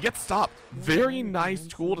 But you get stopped. Very nice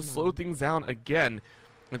tool to slow things down again.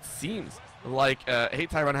 It seems like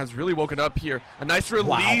AHSAA has really woken up here. A nice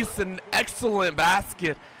release, an excellent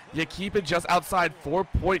basket. You keep it just outside,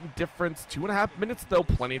 4-point difference, 2.5 minutes though,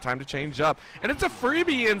 plenty of time to change up. And it's a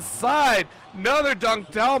freebie inside. Another dunk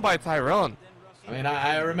down by Tyrone. I mean,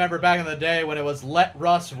 I remember back in the day when it was let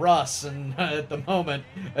Russ Russ, and at the moment,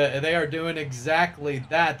 they are doing exactly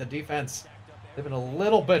that. The defense leaving a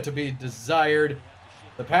little bit to be desired.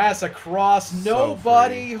 The pass across,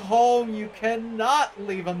 nobody home. You cannot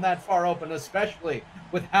leave them that far open, especially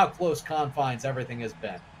with how close confines everything has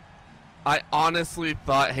been. I honestly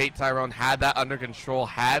thought Tyrone had that under control,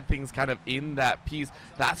 had things kind of in that piece.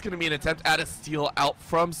 That's going to be an attempt at a steal out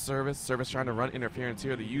from Service. Service trying to run interference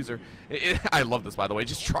here, the user. I love this, by the way,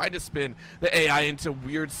 just trying to spin the AI into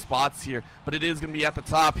weird spots here, but it is going to be at the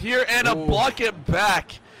top here, and a block it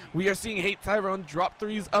back. We are seeing Tyrone drop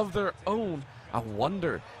threes of their own. I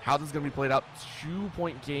wonder how this is going to be played out.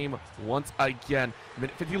 2-point game once again.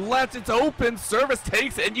 Minute 50 left. It's open. Service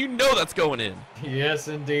takes it, and you know that's going in. Yes,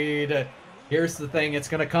 indeed. Here's the thing it's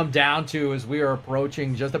going to come down to as we are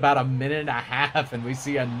approaching just about a minute and a half, and we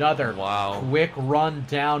see another quick run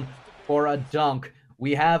down for a dunk.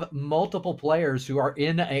 We have multiple players who are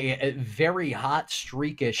in a very hot,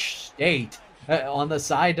 streakish state. On the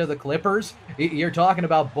side of the Clippers, you're talking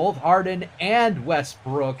about both Harden and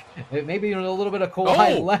Westbrook. Maybe a little bit of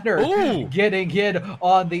Kawhi Leonard getting in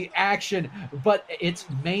on the action, but it's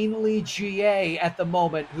mainly GA at the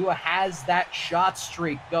moment who has that shot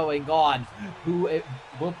streak going on, who it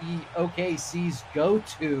will be OKC's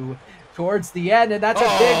go-to towards the end, and that's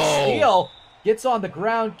a big steal. Gets on the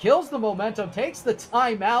ground, kills the momentum, takes the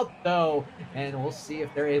timeout, though, and we'll see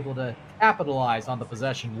if they're able to capitalize on the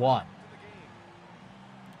possession one.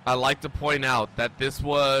 I like to point out that this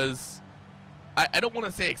was, I don't want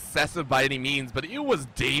to say excessive by any means, but it was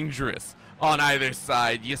dangerous on either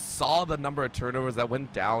side. You saw the number of turnovers that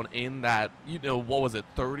went down in that, what was it,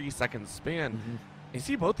 30-second span. You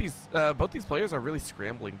see both these players are really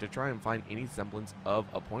scrambling to try and find any semblance of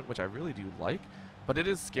a point, which I really do like, but it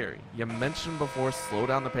is scary. You mentioned before, slow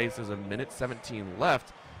down the pace. There's a minute 17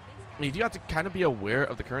 left. You do have to kind of be aware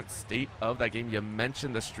of the current state of that game. You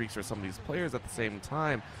mentioned the streaks for some of these players at the same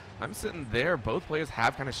time. I'm sitting there. Both players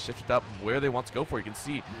have kind of shifted up where they want to go for. You can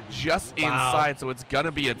see just inside, so it's going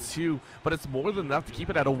to be a 2, but it's more than enough to keep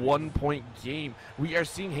it at a 1-point game. We are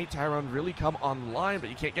seeing Tyrone really come online, but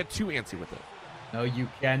you can't get too antsy with it. No, you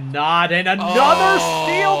cannot. And another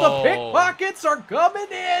steal. The pickpockets are coming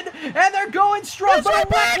in, and they're going strong. But a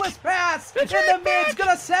reckless pass in the mid's going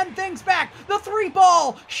to send things back. The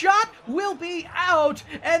 3-ball shot will be out,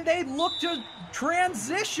 and they look to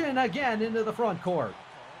transition again into the front court.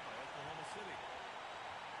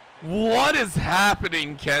 What is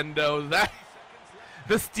happening, Kendo?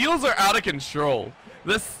 The steals are out of control.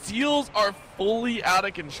 The steals are fully out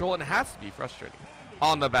of control, and it has to be frustrating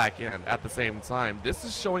on the back end at the same time. This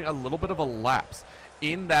is showing a little bit of a lapse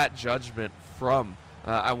in that judgment from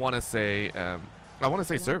I want to say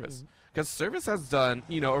Service, because Service has done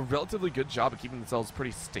a relatively good job of keeping themselves pretty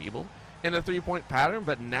stable in the 3-point pattern,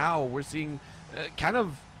 but now we're seeing kind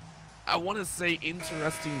of, I want to say,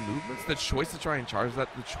 interesting movements. The choice to try and charge that,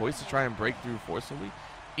 the choice to try and break through forcefully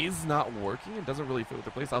is not working. It doesn't really fit with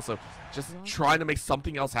the play style. So just trying to make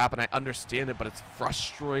something else happen. I understand it, but it's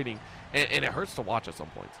frustrating, and it hurts to watch at some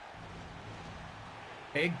points.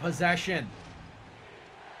 Big possession.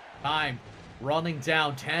 Time running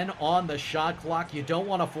down. 10 on the shot clock. You don't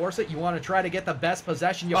want to force it. You want to try to get the best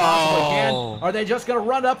possession you possibly can. Are they just going to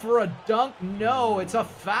run up for a dunk? No, it's a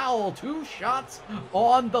foul. 2 shots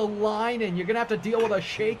on the line, and you're going to have to deal with a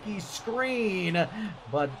shaky screen.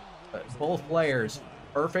 But both players,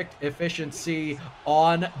 perfect efficiency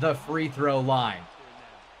on the free throw line.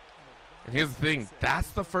 And here's the thing,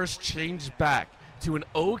 that's the first change back to an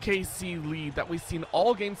OKC lead that we've seen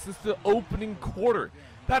all games since the opening quarter.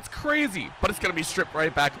 That's crazy, but it's going to be stripped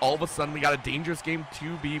right back. All of a sudden, we got a dangerous game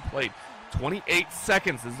to be played. 28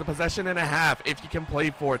 seconds. This is a possession and a half if you can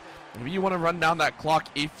play for it. Maybe you want to run down that clock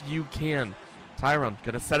if you can. Tyrone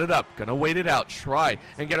gonna set it up, gonna wait it out, try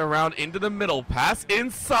and get around into the middle, pass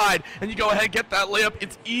inside, and you go ahead, get that layup.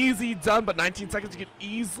 It's easy done, but 19 seconds, you can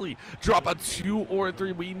easily drop a 2 or a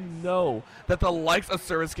 3. We know that the likes of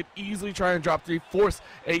Service can easily try and drop 3, force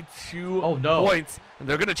a 2 points, and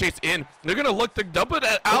they're gonna chase in. They're gonna look to dump it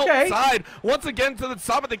outside once again to the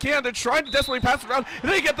top of the can. They're trying to desperately pass it around,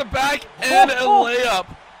 and they get the back and a layup,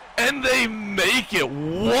 and they make it.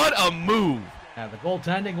 What a move! Yeah, the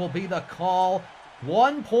goaltending will be the call.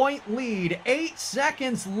 1-point lead, 8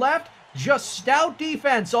 seconds left. Just stout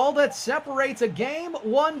defense, all that separates a game,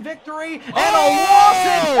 one victory, and a loss,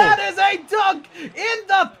 and that is a dunk in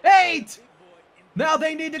the paint! Now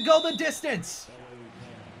they need to go the distance.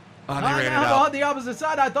 They ran it out. On the opposite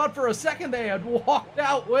side, I thought for a second they had walked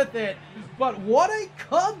out with it. But what a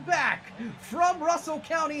comeback from Russell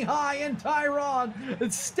County High and Tyrone,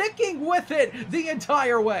 sticking with it the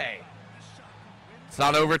entire way. It's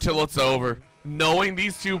not over till it's over. Knowing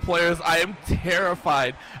these two players, I am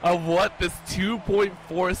terrified of what this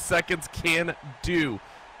 2.4 seconds can do.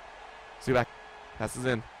 Zubac passes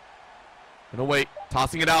in. Gonna wait.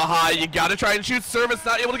 Tossing it out high. You gotta try and shoot. Service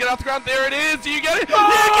not able to get off the ground. There it is. You get it.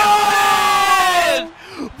 Oh! You got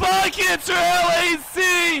it! Buckets for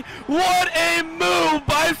LAC. What a move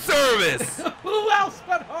by Service. Who else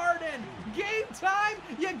but Harden? Game time,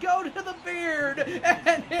 you go to the beard,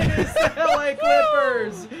 and it is the LA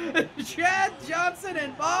Clippers. Chad Johnson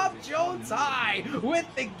and Bob Jones High with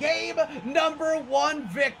the game #1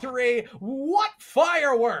 victory. What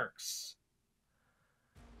fireworks!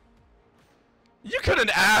 You couldn't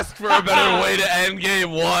ask for a better way to end game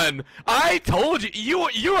one. I told you,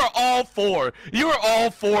 you are all for. You are all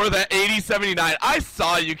for that 80-79. I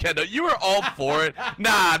saw you, Kendo. You were all for it.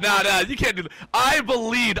 Nah, you can't do that. I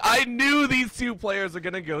believed. I knew these two players are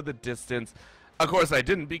going to go the distance. Of course I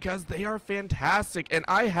didn't, because they are fantastic, and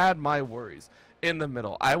I had my worries in the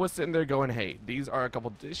middle. I was sitting there going, hey, these are a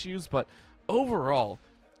couple issues, but overall,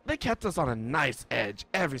 they kept us on a nice edge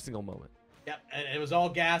every single moment. Yep, and it was all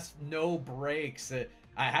gas, no breaks.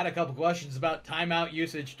 I had a couple questions about timeout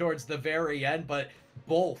usage towards the very end, but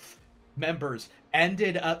both members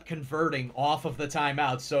ended up converting off of the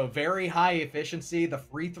timeout. So very high efficiency. The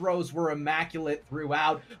free throws were immaculate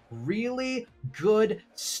throughout. Really good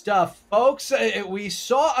stuff, folks. We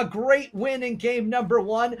saw a great win in game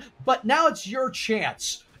 #1, but now it's your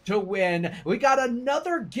chance to win. We got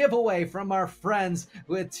another giveaway from our friends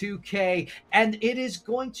with 2K, and it is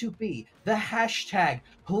going to be the hashtag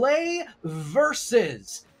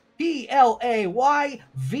PlayVS. PlayVS.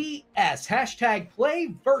 Hashtag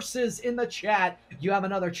PlayVS in the chat. You have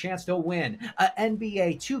another chance to win a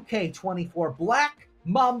NBA 2K24 Black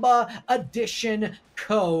Mamba Edition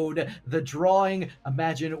code. The drawing,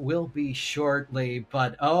 imagine, will be shortly,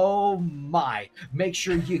 but oh my, make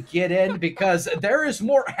sure you get in, because there is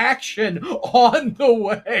more action on the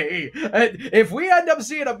way. And if we end up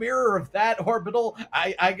seeing a mirror of that, Orbital,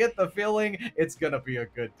 I get the feeling it's gonna be a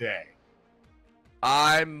good day.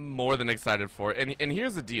 I'm more than excited for it, and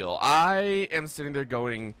here's the deal. I am sitting there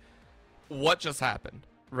going, what just happened?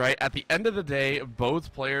 Right? At the end of the day,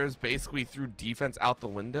 both players basically threw defense out the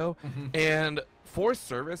window. And for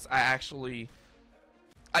Service, I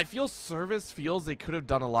feel Service feels they could have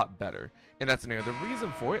done a lot better in that scenario. The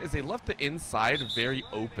reason for it is they left the inside very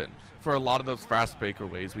open for a lot of those fast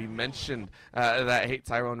breakaways. We mentioned that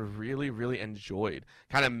Tyrone really enjoyed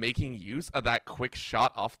kind of making use of that quick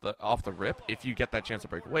shot off the rip. If you get that chance to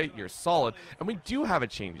break away, you're solid. And we do have a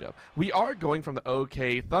changeup. We are going from the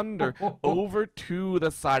OK Thunder over to the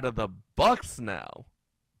side of the Bucks now.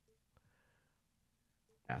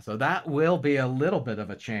 Yeah, so that will be a little bit of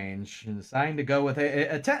a change. Deciding to go with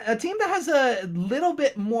a team that has a little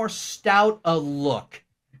bit more stout a look,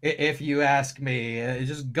 if you ask me.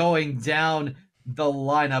 Just going down the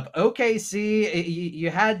lineup. OKC, you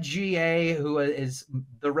had GA, who is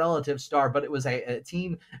the relative star, but it was a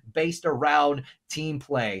team based around team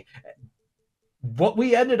play. What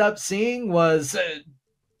we ended up seeing was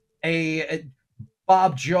a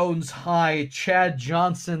Bob Jones High, Chad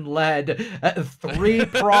Johnson led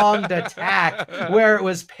three-pronged attack where it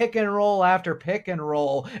was pick and roll after pick and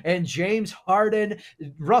roll, and James Harden,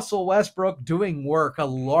 Russell Westbrook doing work a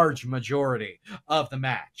large majority of the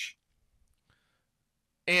match.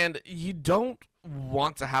 And you don't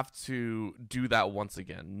want to have to do that once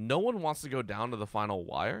again. No one wants to go down to the final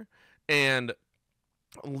wire and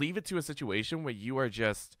leave it to a situation where you are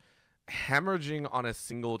just hemorrhaging on a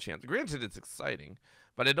single chance. Granted, it's exciting,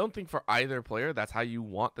 but I don't think for either player that's how you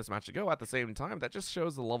want this match to go. At the same time, that just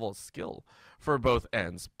shows the level of skill for both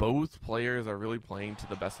ends. Both players are really playing to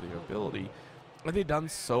the best of their ability, and they've done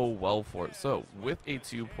so well for it. So with a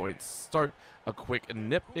 2-point start, a quick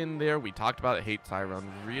nip in there. We talked about it.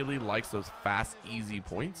 Tyrone really likes those fast, easy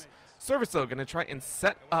points. Service, though, going to try and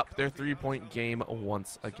set up their 3-point game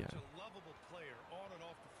once again.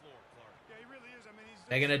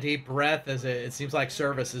 Taking a deep breath, as it seems like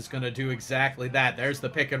Service is going to do exactly that. There's the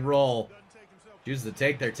pick and roll. Choose to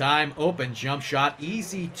take their time. Open jump shot.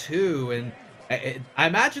 Easy two. And I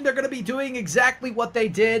imagine they're going to be doing exactly what they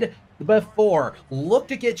did before. Look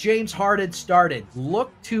to get James Harden started.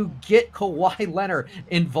 Look to get Kawhi Leonard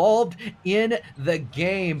involved in the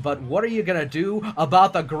game. But what are you going to do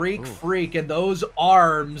about the Greek freak and those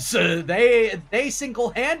arms? They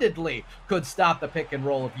single-handedly could stop the pick and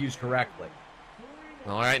roll if used correctly.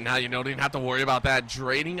 All right, now you don't even have to worry about that.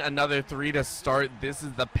 Draining another three to start. This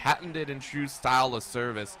is the patented and true style of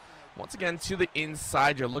service. Once again, to the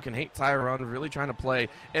inside, you're looking Tyrone really trying to play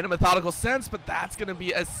in a methodical sense, but that's going to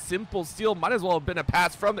be a simple steal. Might as well have been a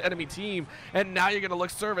pass from the enemy team, and now you're going to look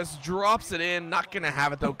service, drops it in. Not going to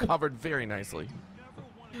have it, though, covered very nicely.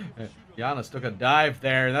 Giannis took a dive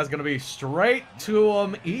there, and that's going to be straight to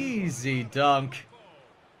him. Easy dunk.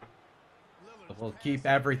 We'll keep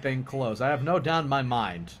everything close. I have no doubt in my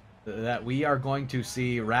mind that we are going to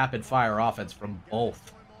see rapid-fire offense from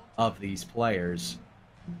both of these players.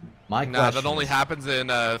 Nah, that only happens in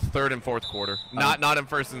third and fourth quarter. Not in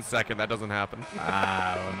first and second. That doesn't happen.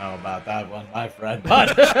 I don't know about that one, my friend.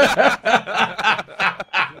 But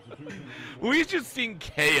we've just seen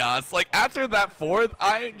chaos. Like, after that fourth,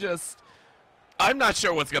 I'm not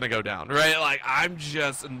sure what's going to go down, right? Like, I'm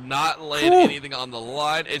just not laying anything on the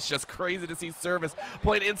line. It's just crazy to see service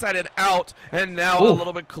playing inside and out, and now a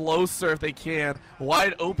little bit closer if they can.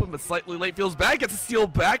 Wide open, but slightly late. Feels bad. Gets a steal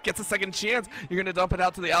back. Gets a second chance. You're going to dump it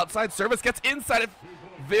out to the outside. Service gets inside it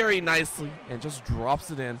very nicely and just drops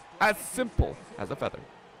it in. As simple as a feather.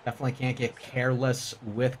 Definitely can't get careless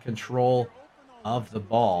with control of the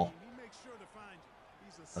ball.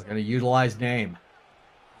 They're going to utilize Name.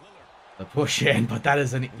 The push in, but that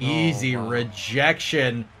is an easy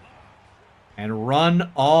rejection. And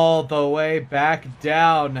run all the way back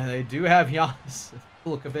down. They do have Giannis,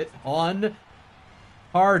 look of it, on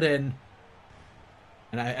Harden.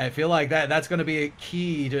 And I feel like that's going to be a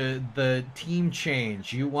key to the team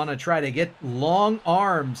change. You want to try to get long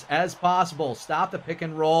arms as possible. Stop the pick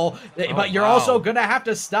and roll. But you're also going to have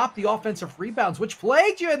to stop the offensive rebounds, which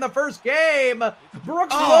plagued you in the first game.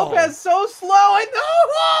 Brooks Lopez so slow. And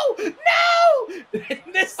no!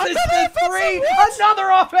 This is the three. Another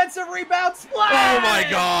offensive rebound splash. Oh, my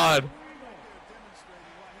God.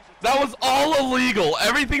 That was all illegal.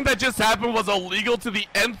 Everything that just happened was illegal to the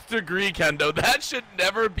nth degree, Kendo. That should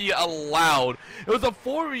never be allowed. It was a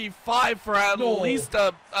 4v5 for at least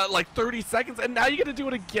like 30 seconds, and now you're going to do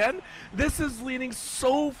it again? This is leaning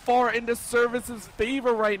so far into Service's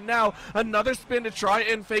favor right now. Another spin to try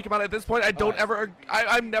and fake him out. At this point,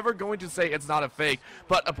 I'm never going to say it's not a fake,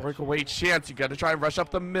 but a breakaway chance. You got to try and rush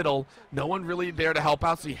up the middle. No one really there to help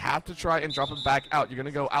out, so you have to try and drop it back out. You're going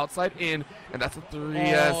to go outside in, and that's a 3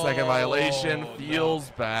 second violation. Feels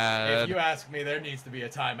bad. If you ask me, there needs to be a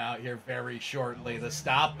timeout here very shortly to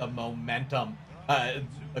stop the momentum.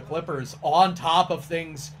 The Clippers on top of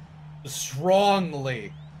things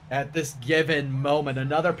strongly at this given moment.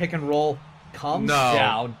 Another pick and roll comes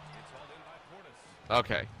down.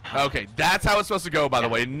 Okay, that's how it's supposed to go, by the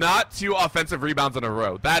way. Not 2 offensive rebounds in a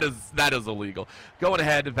row. That is illegal. Going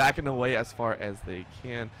ahead, backing away as far as they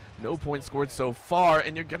can. No points scored so far,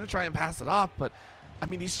 and you're going to try and pass it off, but I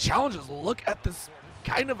mean, these challenges, look at this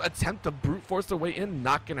kind of attempt to brute force their way in.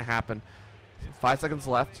 Not going to happen. 5 seconds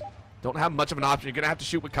left. Don't have much of an option. You're going to have to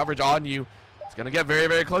shoot with coverage on you. It's going to get very,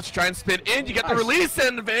 very close. You try and spin in. You get the release,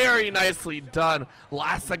 and very nicely done.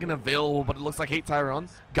 Last second available, but it looks like Tyrone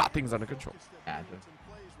got things under control.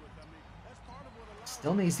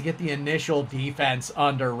 Still needs to get the initial defense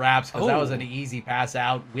under wraps because that was an easy pass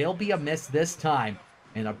out. Will be a miss this time,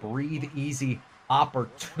 and a breathe easy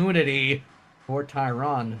opportunity for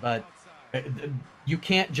Tyrone, but you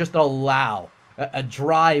can't just allow a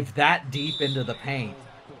drive that deep into the paint.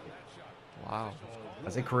 Wow.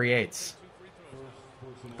 As it creates.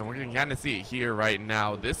 And we're going to kind of see it here right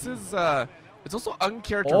now. This is, it's also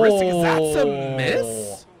uncharacteristic. Is that a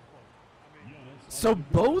miss? So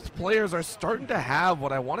both players are starting to have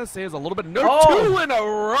what I want to say is a little bit, 2 in a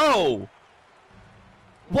row.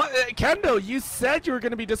 What, Kendo? You said you were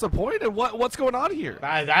going to be disappointed. What's going on here?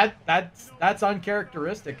 That's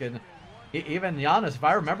uncharacteristic, and even Giannis, if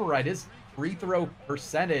I remember right, his free throw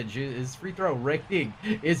percentage, his free throw rating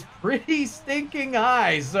is pretty stinking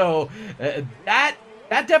high. So that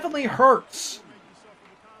definitely hurts.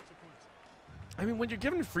 I mean, when you're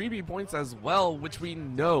given freebie points as well, which we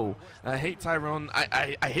know, Tyrone,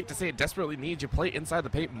 I hate to say it, desperately needs. You play inside the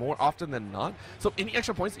paint more often than not. So any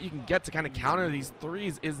extra points that you can get to kind of counter these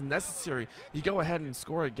threes is necessary. You go ahead and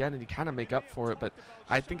score again, and you kind of make up for it. But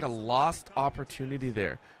I think a lost opportunity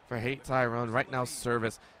there for Tyrone. Right now,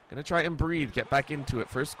 Service going to try and breathe, get back into it.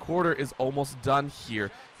 First quarter is almost done here.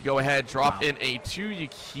 You go ahead, drop in a 2. You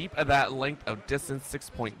keep that length of distance,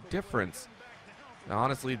 6-point difference.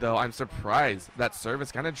 Honestly, though, I'm surprised that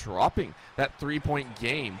Service kind of dropping that 3-point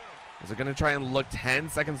game. Is they're going to try and look 10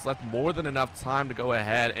 seconds left, more than enough time to go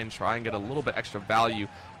ahead and try and get a little bit extra value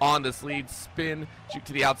on this lead. Spin, shoot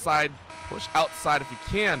to the outside, push outside if you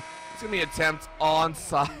can. It's going to be an attempt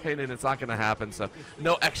onside, and it's not going to happen, so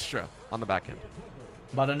no extra on the back end.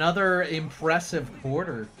 But another impressive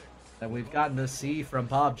quarter that we've gotten to see from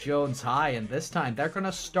Bob Jones High, and this time they're going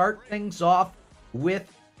to start things off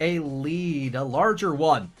with a lead, a larger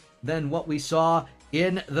one than what we saw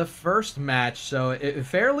in the first match. So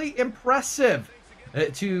fairly impressive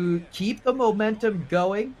to keep the momentum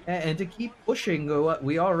going and to keep pushing. What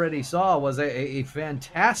we already saw was a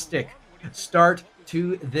fantastic start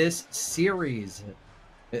to this series.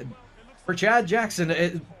 For Chad Jackson,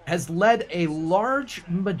 it has led a large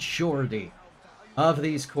majority of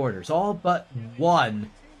these quarters, all but one.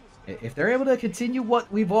 If they're able to continue what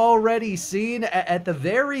we've already seen, at the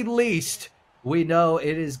very least, we know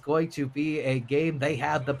it is going to be a game they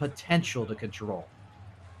have the potential to control.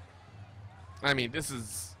 I mean, this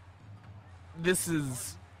is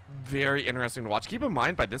very interesting to watch. Keep in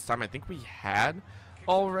mind, by this time, I think we had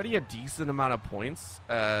already a decent amount of points.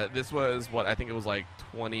 This was what I think it was like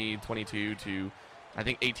 20-22 to I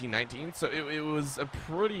think 18-19. So it was a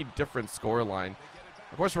pretty different scoreline.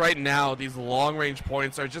 Of course, right now, these long-range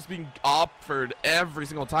points are just being offered every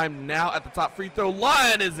single time. Now at the top free throw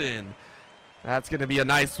line is in. That's going to be a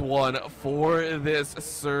nice one for this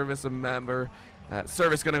Service member.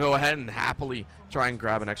 Service going to go ahead and happily try and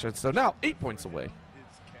grab an extra. So now 8 points away.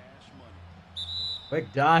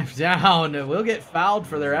 Quick dive down. We'll get fouled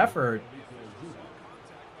for their effort.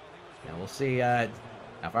 And we'll see.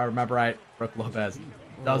 If I remember right, Brook Lopez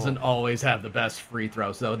doesn't always have the best free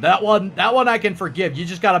throws, though. That one I can forgive. You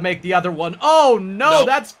just got to make the other one. Oh, no, nope.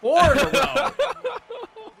 That's 4 in a row.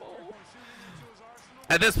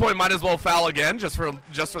 At this point, might as well foul again, just for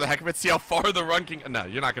the heck of it. See how far the run can. No,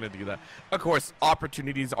 you're not going to do that. Of course,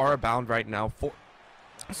 opportunities are abound right now for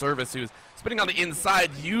Service, who's spinning on the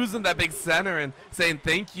inside, using that big center and saying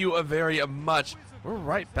thank you very much. We're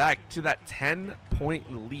right back to that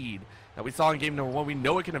 10-point lead that we saw in game number 1. We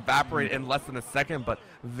know it can evaporate in less than a second, but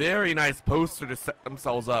very nice poster to set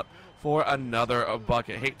themselves up for another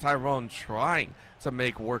bucket. Hey, Tyrone trying to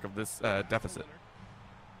make work of this deficit.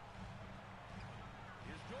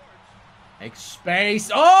 Make space.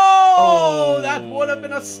 Oh, that would have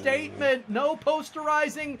been a statement. No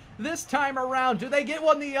posterizing this time around. Do they get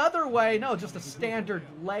one the other way? No, just a standard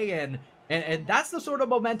lay-in. And that's the sort of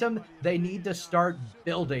momentum they need to start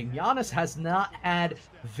building. Giannis has not had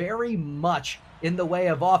very much in the way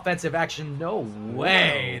of offensive action. No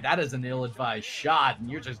way. That is an ill-advised shot, and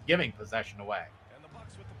you're just giving possession away.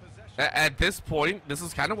 At this point, this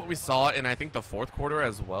is kind of what we saw in, I think, the fourth quarter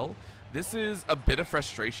as well. This is a bit of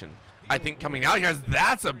frustration, I think, coming out here.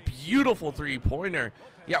 That's a beautiful three-pointer.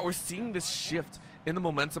 Yeah, we're seeing this shift in the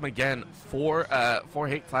momentum again for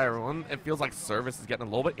Hate Tyrone. It feels like Service is getting a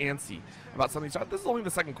little bit antsy about some of these shots. This is only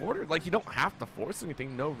the second quarter. Like, you don't have to force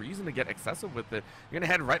anything. No reason to get excessive with it. You're going to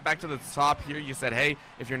head right back to the top here. You said, hey,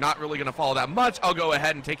 if you're not really going to follow that much, I'll go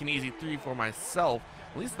ahead and take an easy three for myself.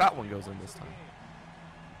 At least that one goes in this time.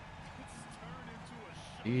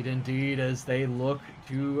 Indeed, as they look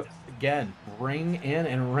to, again, bring in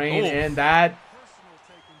and rein in that.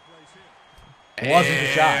 Wasn't the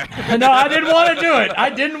shot. No, I didn't want to do it. I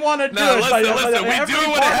didn't want to do it. Listen, we do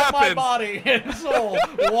what happens. My body and soul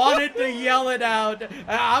wanted to yell it out.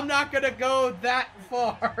 I'm not going to go that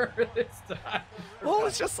far this time. Well,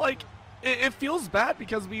 it's just like, it feels bad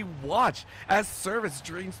because we watch as Service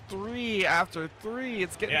drains 3 after 3.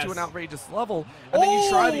 It's getting to an outrageous level. And then you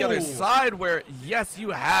try the other side where, yes, you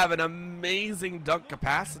have an amazing dunk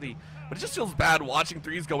capacity, but it just feels bad watching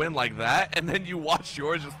threes go in like that, and then you watch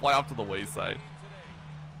yours just fly off to the wayside.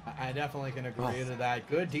 I definitely can agree to that.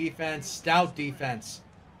 Good defense, stout defense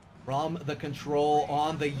from the control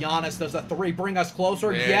on the Giannis. Does a three bring us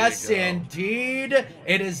closer? There yes, indeed.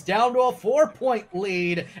 It is down to a 4-point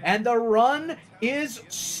lead, and the run is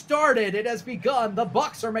started. It has begun. The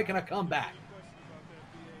Bucks are making a comeback.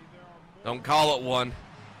 Don't call it one.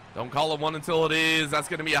 Don't call it one until it is. That's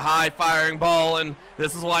going to be a high-firing ball, and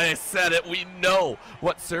this is why I said it. We know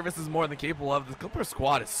what Service is more than capable of. The Clipper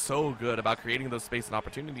squad is so good about creating those space and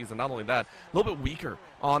opportunities, and not only that, a little bit weaker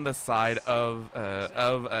on the side of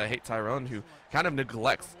Hate Tyrone, who kind of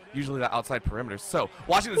neglects usually that outside perimeter. So,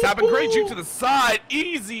 watching this happen, great juke to the side,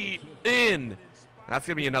 easy in. That's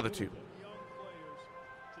going to be another 2.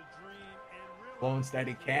 Bones that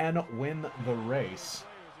he can win the race.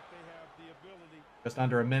 Just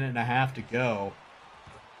under a minute and a half to go.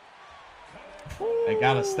 They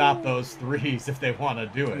gotta stop those threes if they want to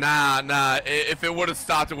do it. Nah. If it would have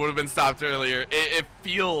stopped, it would have been stopped earlier. It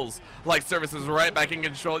feels like Service is right back in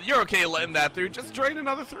control. You're okay letting that through. Just drain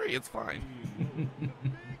another three. It's fine.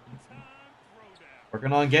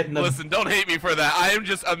 Working on getting the... Listen, don't hate me for that. I am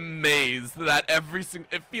just amazed that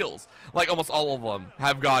it feels like almost all of them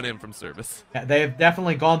have gone in from Service. Yeah, they've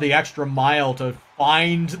definitely gone the extra mile to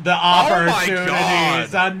find the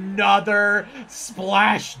opportunities. Another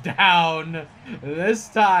splashdown. This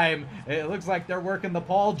time, it looks like they're working the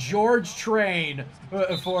Paul George train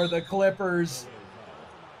for the Clippers.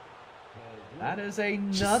 That is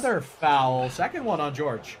another foul. Second one on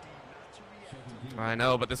George. I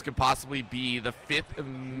know, but this could possibly be the 5th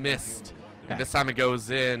missed. And this time it goes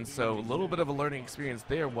in, so a little bit of a learning experience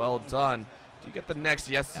there. Well done. Do you get the next?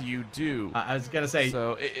 Yes, you do. I was going to say...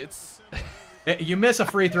 So it's... You miss a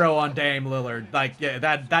free throw on Dame Lillard. Like, yeah,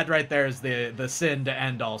 that right there is the sin to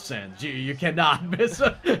end all sins. You cannot miss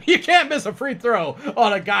you can't miss a free throw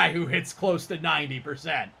on a guy who hits close to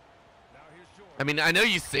 90%. I mean, I know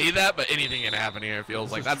you say that, but anything can happen here. It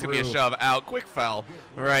feels like that's going to be a shove out. Quick foul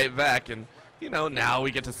right back. And, you know, now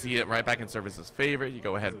we get to see it right back in Service's favor. You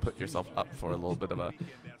go ahead and put yourself up for a little bit of a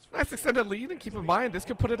nice extended lead. And keep in mind, this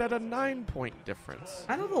could put it at a 9-point difference.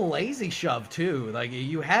 Kind of a lazy shove, too. Like,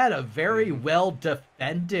 you had a very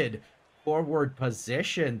well-defended forward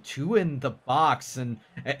position, 2 in the box, and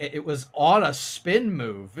it was on a spin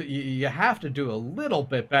move. You have to do a little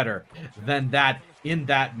bit better than that in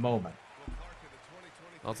that moment.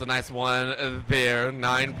 Well, it's a nice one there.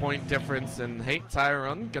 9-point difference, and hey,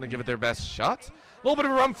 Tyrone gonna give it their best shot. A little bit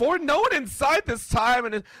of a run forward. No one inside this time,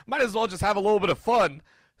 and it might as well just have a little bit of fun.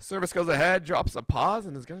 Service goes ahead, drops a pause,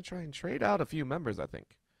 and is gonna try and trade out a few members, I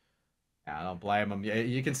think. I don't blame them.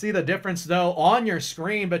 You can see the difference, though, on your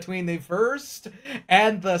screen between the first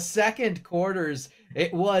and the second quarters.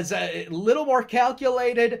 It was a little more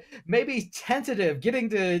calculated, maybe tentative, getting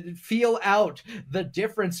to feel out the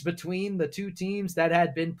difference between the two teams that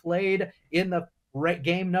had been played in the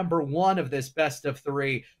game number 1 of this best of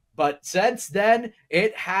 3. But since then,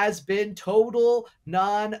 it has been total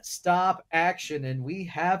non-stop action, and we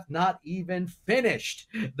have not even finished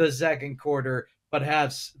the second quarter, but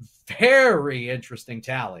have very interesting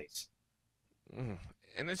tallies.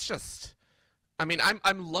 And it's just, I mean,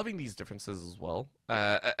 I'm loving these differences as well.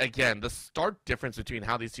 Again, the stark difference between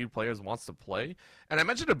how these two players wants to play, and I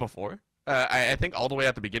mentioned it before. I think all the way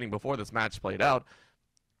at the beginning before this match played out.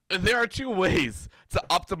 There are 2 ways to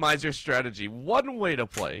optimize your strategy. One way to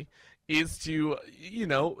play is to, you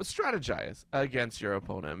know, strategize against your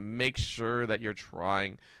opponent. Make sure that you're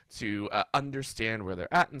trying to understand where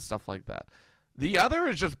they're at and stuff like that. The other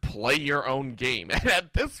is just play your own game. And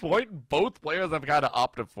at this point, both players have kind of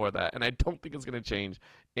opted for that. And I don't think it's going to change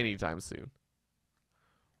anytime soon.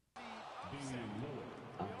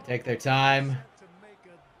 Take their time.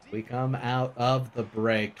 We come out of the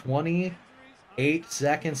break. 28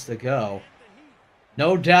 seconds to go.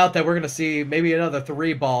 No doubt that we're going to see maybe another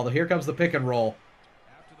 3 ball. Here comes the pick and roll.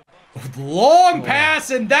 Long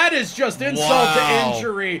pass, and that is just insult to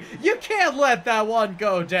injury. You can't let that one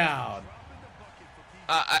go down.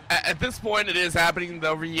 At this point, it is happening.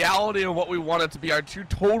 The reality of what we want it to be are 2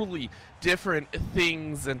 totally different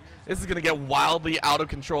things, and this is going to get wildly out of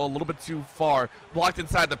control, a little bit too far. Blocked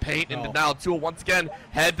inside the paint, and now Tool once again,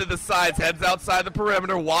 head to the sides, heads outside the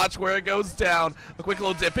perimeter. Watch where it goes down. A quick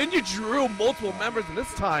little dip, and you drew multiple members, and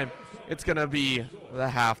this time, it's going to be the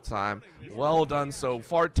halftime. Well done so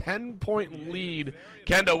far. 10-point lead.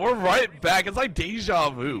 Kendo, we're right back. It's like deja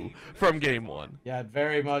vu from game 1. Yeah,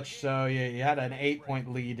 very much so. You had an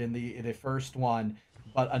 8-point lead in the first one,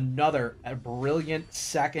 but a brilliant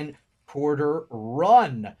second quarter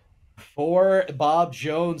run for Bob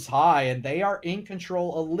Jones High, and they are in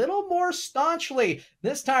control a little more staunchly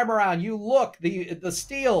this time around. You look, the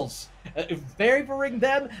steals favoring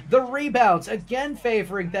them, the rebounds again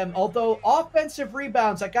favoring them, although offensive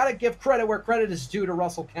rebounds, I gotta give credit where credit is due to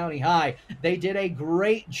Russell County High. They did a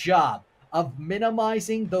great job of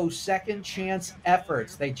minimizing those second chance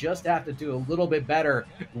efforts. They just have to do a little bit better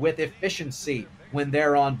with efficiency when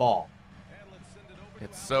they're on ball.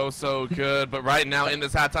 It's so good, but right now in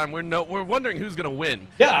this halftime, we're wondering who's gonna win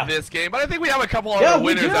this game. But I think we have a couple other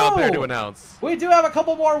winners out there to announce. We do have a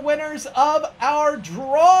couple more winners of our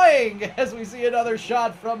drawing as we see another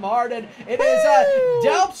shot from Harden. It is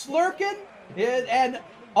Dalps Lurkin and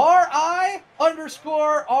RI_RE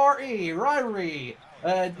Ryrie.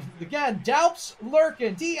 Again, Dalps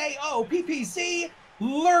Lurkin, DAOPPC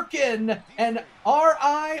Lurkin, and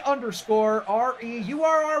RI_RE. You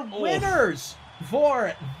are our winners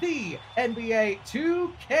for the NBA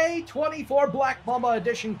 2K24 Black Mamba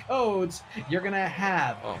Edition codes, you're going to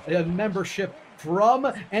have a membership from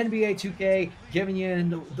NBA 2K giving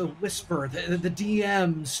you the whisper, the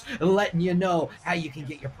DMs, letting you know how you can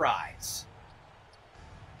get your prize.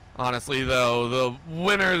 Honestly, though, the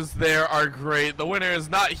winners there are great. The winners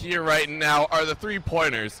not here right now are the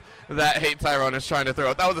three-pointers that Hate Tyrone is trying to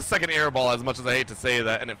throw. That was the second air ball, as much as I hate to say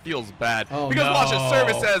that, and it feels bad. Oh, because no. watch it,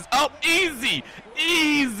 service says, oh, easy,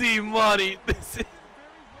 easy money.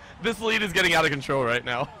 This lead is getting out of control right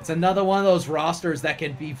now. It's another one of those rosters that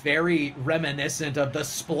can be very reminiscent of the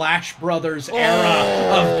Splash Brothers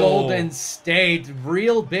era of Golden State.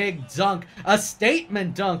 Real big dunk, a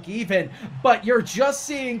statement dunk even, but you're just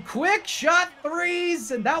seeing quick shot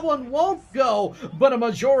threes, and that one won't go, but a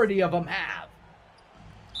majority of them have.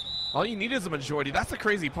 All you need is a majority. That's the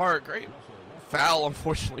crazy part. Great foul,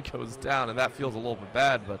 unfortunately, goes down, and that feels a little bit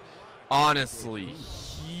bad, but honestly,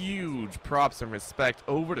 huge props and respect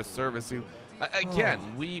over to Service, who, again,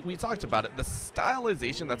 we talked about it. The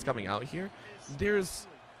stylization that's coming out here, there's...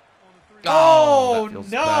 Oh, that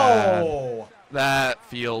feels no! Bad. That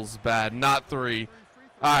feels bad. Not three.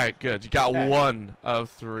 All right, good. You got one of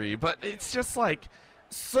three. But it's just like,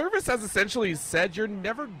 Service has essentially said, you're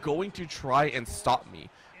never going to try and stop me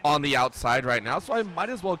on the outside right now, so I might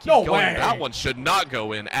as well keep going. Way. That one should not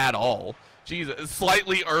go in at all. Jesus,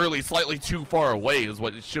 slightly early, slightly too far away is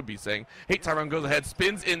what it should be saying. Hate Tyrone goes ahead,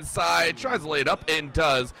 spins inside, tries to lay it up, and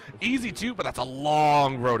does. Easy two, but that's a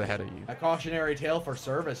long road ahead of you. A cautionary tale for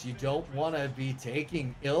Service. You don't want to be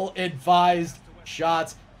taking ill-advised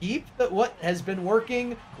shots. Keep what has been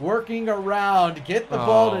working around. Get the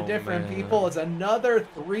ball to different people. It's another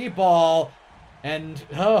three ball. And,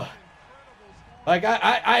 like,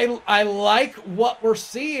 I like what we're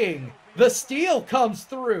seeing. The steal comes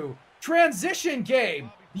through. Transition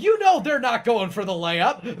game. You know they're not going for the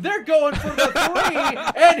layup. They're going for the three,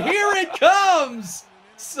 and here it comes.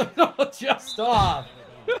 So just off.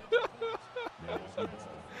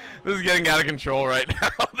 This is getting out of control right now.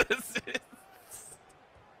 This is...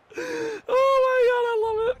 Oh my god, I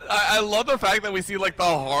love it. I love the fact that we see like the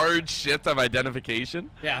hard shift of identification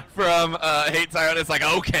from Hate Tyrone. It's like,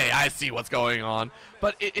 okay, I see what's going on.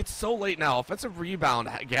 But it's so late now. Offensive rebound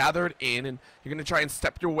gathered in, and you're going to try and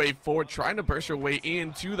step your way forward, trying to burst your way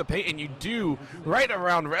into the paint, and you do right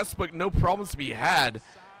around rest, but no problems to be had.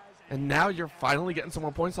 And now you're finally getting some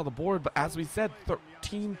more points on the board, but as we said,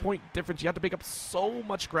 13-point difference. You have to make up so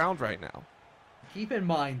much ground right now. Keep in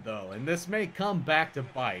mind, though, and this may come back to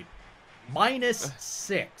bite,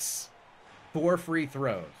 -6 for free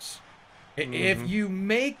throws. If you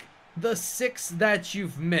make the 6 that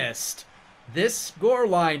you've missed, this score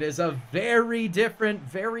line is a very different,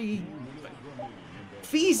 very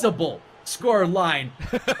feasible score line.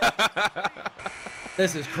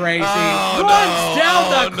 This is crazy. Runs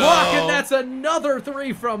down the clock, and that's another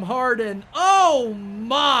 3 from Harden. Oh,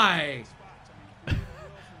 my.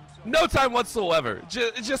 No time whatsoever.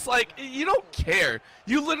 Just like, you don't care.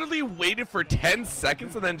 You literally waited for 10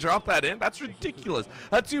 seconds and then dropped that in? That's ridiculous.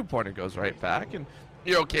 A two-pointer goes right back, and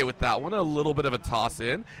you're okay with that one. A little bit of a toss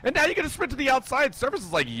in. And now you're going to sprint to the outside. Service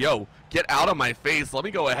is like, yo, get out of my face. Let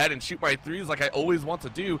me go ahead and shoot my threes like I always want to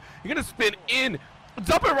do. You're going to spin in,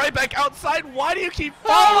 dump it right back outside. Why do you keep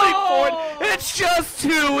falling for it? It's just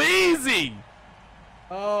too easy.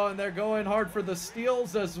 Oh, and they're going hard for the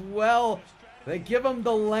steals as well. They give him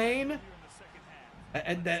the lane.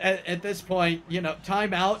 And at this point, you know,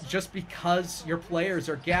 timeout just because your players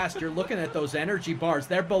are gassed. You're looking at those energy bars.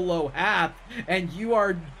 They're below half, and you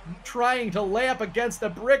are trying to lay up against a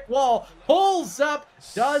brick wall. Pulls up,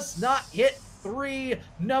 does not hit three,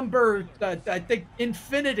 number, I think,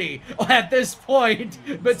 infinity at this point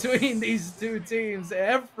between these two teams.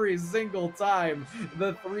 Every single time,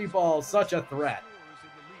 the three ball, such a threat.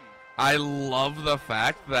 I love the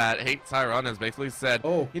fact that Hate Tyrone has basically said,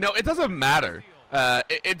 you know, it doesn't matter.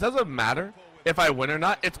 It doesn't matter if I win or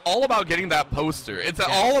not. It's all about getting that poster. It's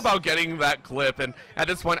all about getting that clip. And at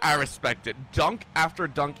this point, I respect it. Dunk after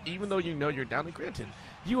dunk, even though you know you're down. And granted,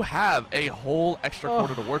 you have a whole extra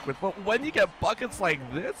quarter to work with. But when you get buckets like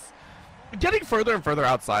this, getting further and further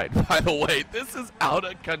outside, by the way, this is out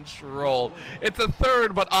of control. It's a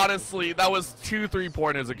third, but honestly, that was 2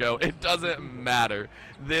 3-pointers ago. It doesn't matter.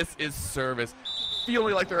 This is Service.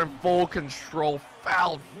 Feeling like they're in full control.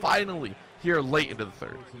 Fouled, finally, here late into the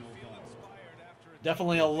third.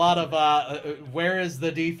 Definitely a lot of where is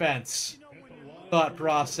the defense thought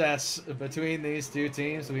process between these two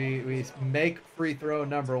teams. We make free throw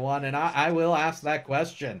number one, and I will ask that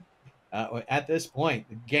question at this point.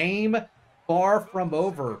 The game far from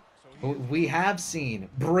over. We have seen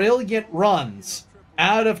brilliant runs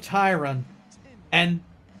out of Tyron, and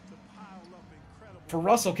for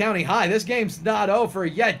Russell County High, this game's not over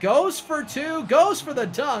yet. Goes for two, goes for the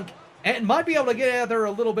dunk, and might be able to gather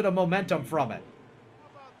a little bit of momentum from it.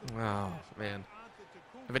 Oh, man.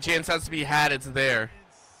 If a chance has to be had, it's there.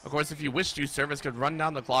 Of course, if you wish to, Service could run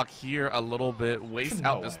down the clock here a little bit, waste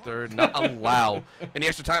out this third, not allow any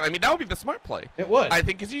extra time. I mean, that would be the smart play. It would. I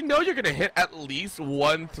think, because you know you're going to hit at least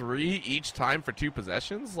 1-3 each time for 2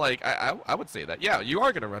 possessions. Like, I would say that. Yeah, you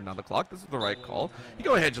are going to run down the clock. This is the right call. You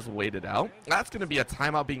go ahead and just wait it out. That's going to be a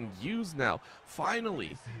timeout being used now,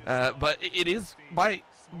 finally. But it is by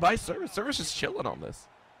Service. Service is chilling on this.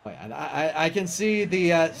 I can see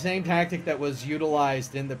the same tactic that was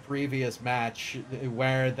utilized in the previous match,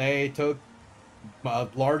 where they took a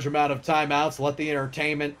large amount of timeouts, let the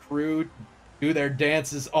entertainment crew do their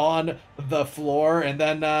dances on the floor, and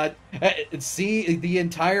then see the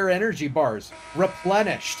entire energy bars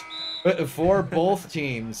replenished for both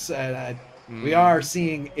teams. We are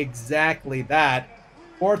seeing exactly that.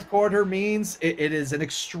 Fourth quarter means it is an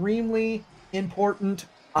extremely important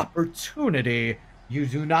opportunity. You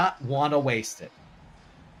do not want to waste it.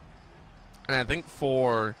 And I think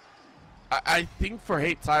for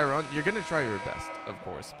Hate Tyrone, you're going to try your best, of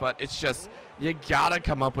course. But it's just, you got to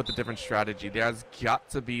come up with a different strategy. There's got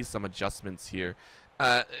to be some adjustments here.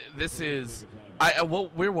 This is, well,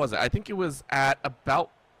 where was it? I think it was at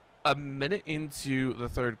about a minute into the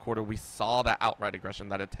third quarter, we saw that outright aggression,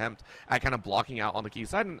 that attempt at kind of blocking out on the key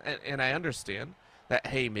side. And I understand that,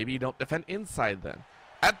 hey, maybe you don't defend inside then.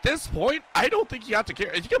 At this point, I don't think you have to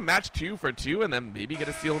care. If you can match 2 for 2 and then maybe get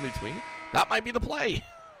a steal in between, that might be the play.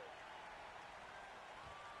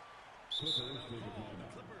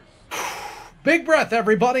 Big breath,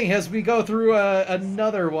 everybody, as we go through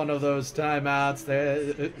another one of those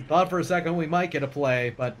timeouts. Thought for a second we might get a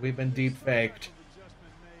play, but we've been deep faked.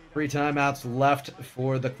 3 timeouts left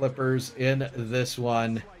for the Clippers in this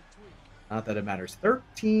one. Not that it matters.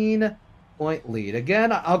 13-point lead.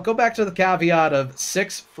 Again, I'll go back to the caveat of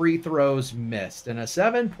 6 free throws missed. And a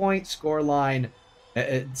 7-point score line,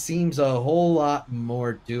 it seems a whole lot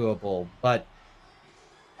more doable. But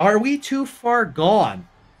are we too far gone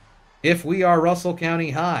if we are Russell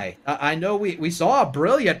County High? I know we saw a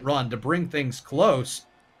brilliant run to bring things close,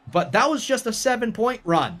 but that was just a 7-point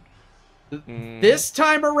run. This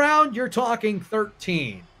time around, you're talking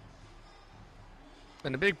 13.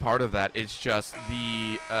 And a big part of that is just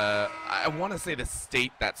the, I want to say the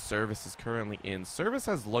state that Service is currently in. Service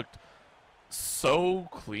has looked so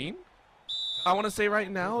clean, I want to say right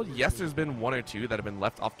now. Yes, there's been 1 or 2 that have been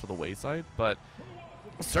left off to the wayside, but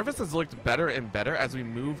Service has looked better and better as we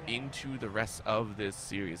move into the rest of this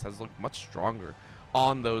series. Has looked much stronger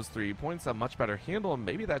on those 3 points, a much better handle, and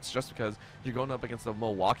maybe that's just because you're going up against the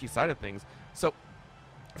Milwaukee side of things. So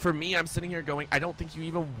for me, I'm sitting here going, I don't think you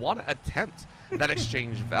even want to attempt that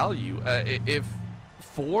exchange value. If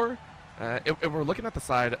we're looking at the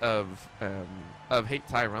side of Hate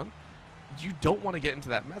Tyrone, you don't want to get into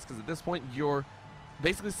that mess, because at this point you're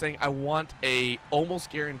basically saying, I want a almost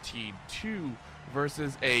guaranteed 2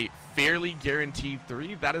 versus a fairly guaranteed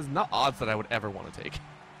 3. That is not odds that I would ever want to take.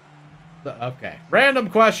 Okay.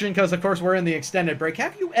 Random question, because of course we're in the extended break.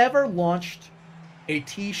 Have you ever launched a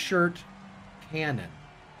t-shirt cannon?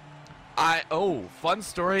 Fun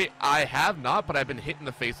story. I have not, but I've been hit in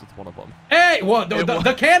the face with one of them. Hey, well,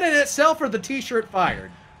 the cannon itself or the t-shirt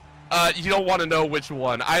fired? You don't want to know which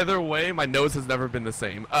one. Either way, my nose has never been the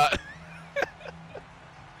same.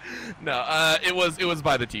 No, it was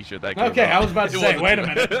by the t-shirt that came Okay, out. I was about to say, wait a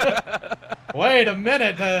minute. Wait a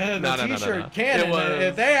minute, the t-shirt cannon,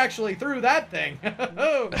 if they actually threw that thing.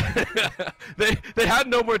 they had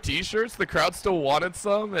no more t-shirts, the crowd still wanted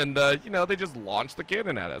some, and they just launched the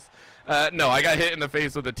cannon at us. No, I got hit in the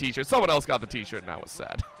face with a t-shirt. Someone else got the t-shirt, and I was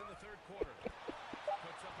sad.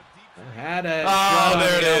 Had a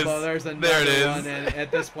there it is. There's another one, and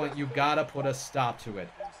at this point, you gotta put a stop to it.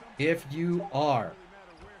 If you are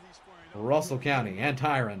Russell County and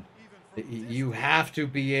Tyrone, you have to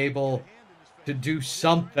be able to do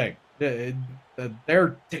something.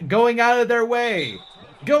 They're going out of their way.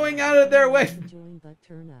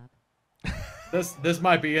 This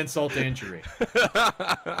might be insult to injury.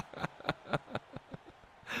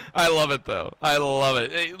 I love it though. I love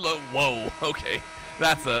it. Hey, look, whoa. Okay,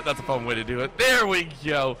 that's a fun way to do it. There we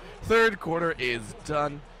go. Third quarter is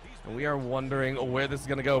done. And we are wondering where this is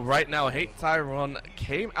going to go. Right now, Hate Tyrone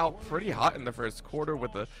came out pretty hot in the first quarter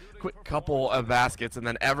with a quick couple of baskets, and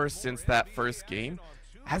then ever since that first game,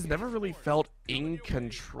 has never really felt in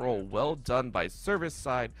control. Well done by Service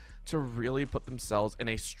side. to really put themselves in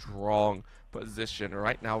a strong position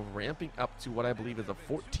right now, ramping up to what I believe is a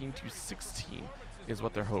 14-16 is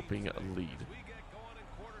what they're hoping lead.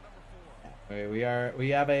 We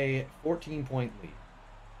have a 14-point lead,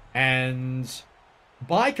 and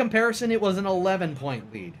by comparison, it was an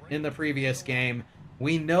 11-point lead in the previous game.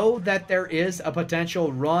 We know that there is a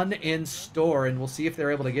potential run in store, and we'll see if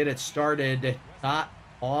they're able to get it started. Not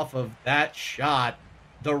off of that shot.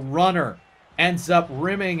 The runner ends up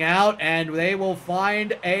rimming out, and they will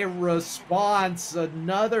find a response.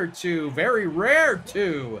 Another two, very rare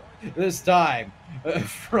two this time,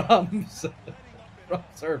 from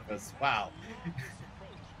Surface. Wow.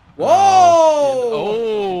 Whoa!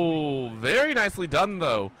 Oh, very nicely done,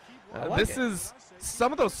 though. This is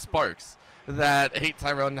some of those sparks that Hate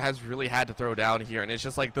Tyrone has really had to throw down here, and it's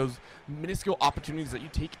just like those minuscule opportunities that you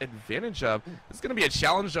take advantage of. It's going to be a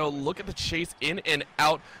challenge, though. Look at the chase in and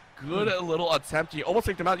out. Good little attempt. You almost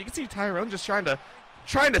take him out. You can see Tyrone just trying to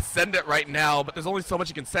send it right now, but there's only so much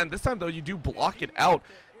you can send. This time, though, you do block it out,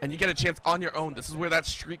 and you get a chance on your own. This is where that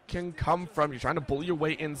streak can come from. You're trying to bully your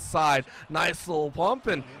way inside. Nice little pump,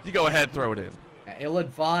 and you go ahead, throw it in.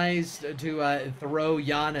 Ill-advised to throw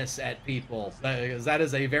Giannis at people, because that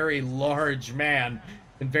is a very large man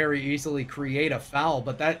and very easily create a foul,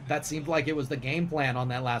 but that seemed like it was the game plan on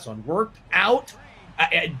that last one. Worked out.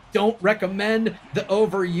 I don't recommend the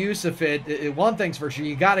overuse of it. One thing's for sure,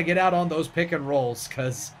 you got to get out on those pick and rolls,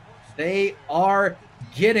 because they are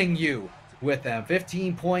getting you with them.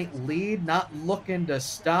 15-point lead, not looking to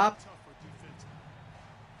stop.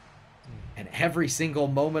 And every single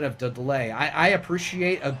moment of the delay. I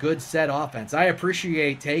appreciate a good set offense. I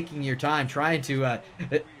appreciate taking your time, trying to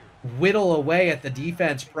whittle away at the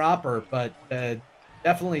defense proper, but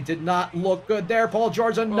definitely did not look good there. Paul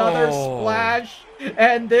George, another splash,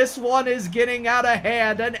 and this one is getting out of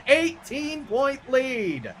hand. An 18-point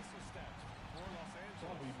lead.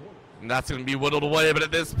 And that's going to be whittled away, but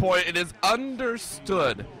at this point, it is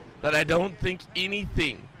understood that I don't think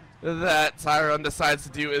anything that Tyrone decides to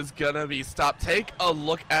do is going to be stopped. Take a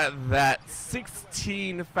look at that.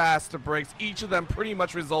 16 fast breaks, each of them pretty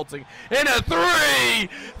much resulting in a 3!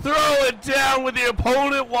 Throw it down with the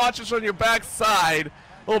opponent watches on your backside. A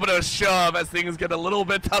little bit of a shove as things get a little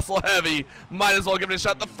bit tussle heavy. Might as well give it a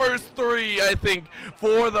shot. The first 3, I think,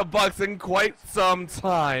 for the Bucks in quite some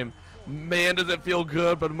time. Man, does it feel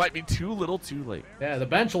good, but it might be too little too late. Yeah, the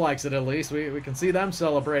bench likes it at least. We can see them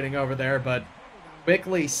celebrating over there, but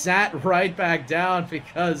quickly sat right back down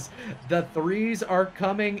because the threes are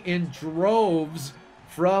coming in droves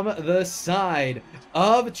from the side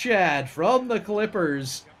of Chad, from the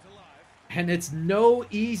Clippers. And it's no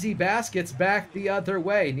easy baskets back the other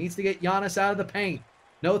way. Needs to get Giannis out of the paint.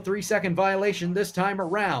 No 3-second violation this time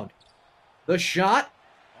around. The shot,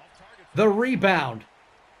 the rebound,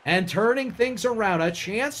 and turning things around. A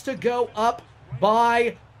chance to go up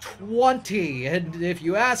by 20, and if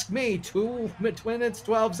you ask me, 2 minutes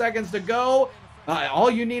 12 seconds to go. All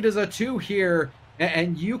you need is a 2 here,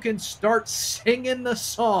 and you can start singing the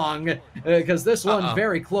song, because this one's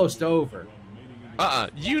very close to over.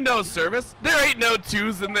 You know, Service, there ain't no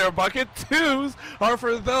 2s in their bucket. 2s are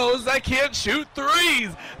for those that can't shoot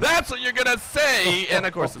 3s. That's what you're gonna say. And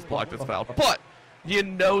of course, it's blocked, it's fouled. But you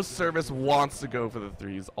know, Service wants to go for the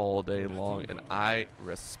 3s all day long, and I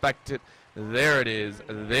respect it. There it is.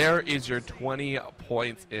 There is your 20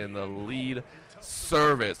 points in the lead.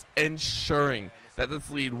 Service ensuring that this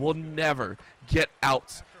lead will never get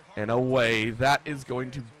out and away. That is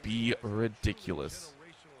going to be ridiculous.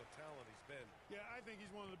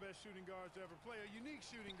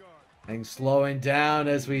 Things slowing down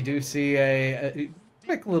as we do see a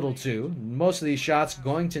quick little 2. Most of these shots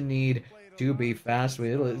going to need to be fast.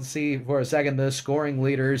 Let's see for a second the scoring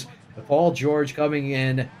leaders. Paul George coming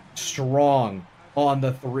in strong on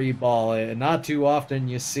the 3 ball, and not too often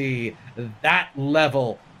you see that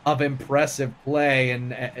level of impressive play,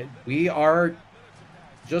 and we are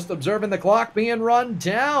just observing the clock being run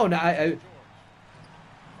down. The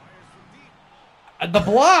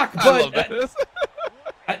block, but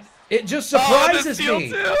it just surprises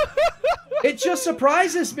me. It just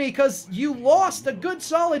surprises me because you lost a good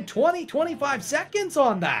solid 20-25 seconds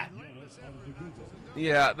on that.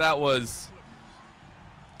 Yeah, that was...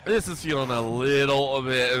 This is feeling a little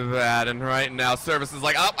bit bad, and right now Service is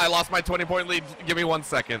like, oh, I lost my 20-point lead. Give me 1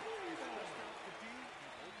 second.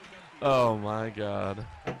 Oh my God.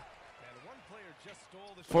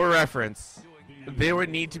 For reference, there would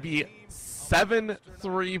need to be 7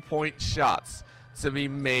 3-point shots to be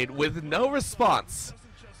made with no response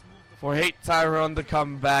for Hate Tyrone to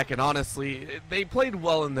come back, and honestly, they played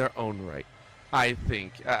well in their own right. I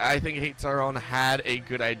think Hatesaron had a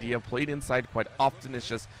good idea, played inside quite often. It's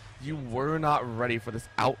just you were not ready for this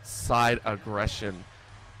outside aggression.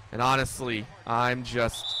 And honestly, I'm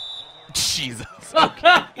just... Jesus.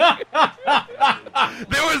 Okay.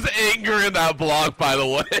 There was anger in that block, by the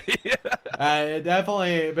way.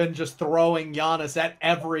 Definitely been just throwing Giannis at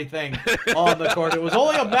everything on the court. It was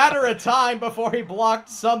only a matter of time before he blocked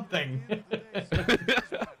something.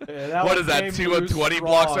 What is that, 2 of 20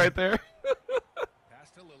 blocks right there?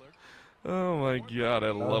 Oh my god,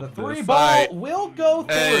 I love this. The three ball will go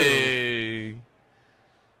through. Hey.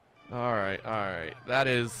 All right. That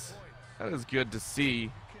is good to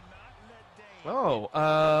see.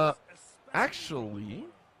 Oh, actually,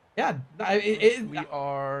 yeah, we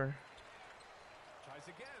are.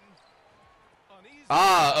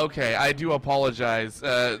 Ah, okay. I do apologize.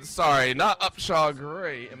 Sorry, not Upshaw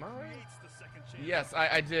Gray. Am I right? Yes,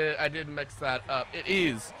 I did mix that up. It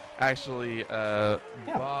is actually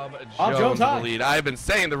Bob Jones in the lead. I've been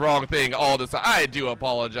saying the wrong thing all this time. I do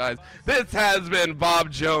apologize. This has been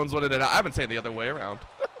Bob Jones winning it. I've been saying the other way around.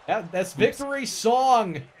 Yeah, that's Victory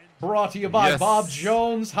Song brought to you by Bob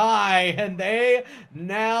Jones High, and they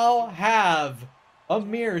now have a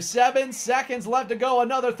mere 7 seconds left to go.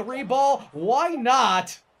 Another three ball. Why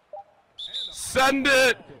not? Send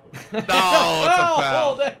it. No, it's a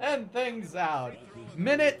foul. To end things out.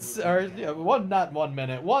 Minutes, or not 1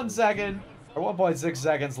 minute, 1 second, or 1.6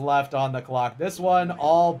 seconds left on the clock. This one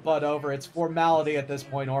all but over. It's formality at this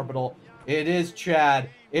point, Orbital. It is Chad.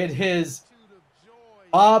 It is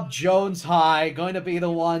Bob Jones High going to be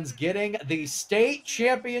the ones getting the state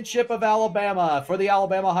championship of Alabama for the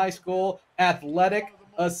Alabama High School Athletic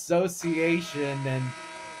Association. And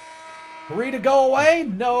 3 to go away?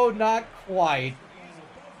 No, not quite.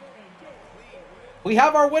 We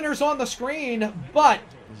have our winners on the screen, but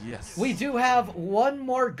yes, we do have one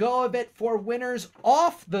more go of it for winners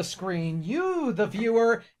off the screen. You, the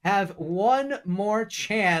viewer, have one more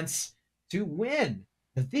chance to win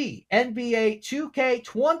the NBA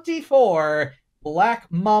 2K24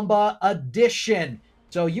 Black Mamba Edition.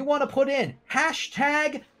 So you want to put in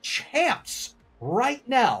 #champs right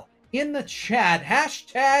now in the chat,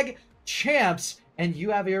 #champs, and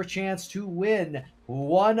you have your chance to win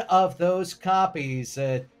one of those copies.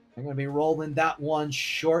 I'm going to be rolling that one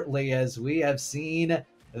shortly, as we have seen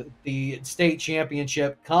the state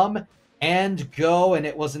championship come and go, and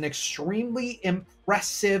it was an extremely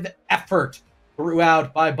impressive effort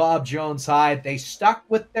throughout by Bob Jones High. They stuck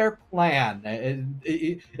with their plan.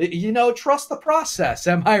 You know, trust the process.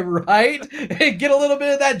 Am I right? Get a little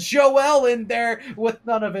bit of that Joel in there with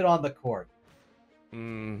none of it on the court.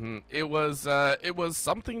 It was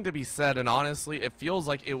something to be said, and honestly, it feels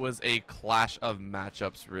like it was a clash of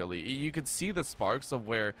matchups, really. You could see the sparks of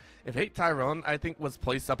where, if Hate Tyrone, I think, was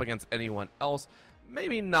placed up against anyone else,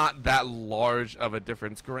 maybe not that large of a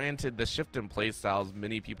difference. Granted, the shift in play styles,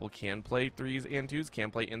 many people can play 3s and 2s,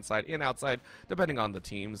 can play inside and outside, depending on the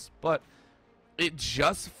teams, but it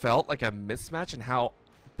just felt like a mismatch in how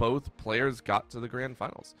both players got to the grand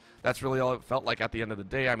finals. That's really all it felt like at the end of the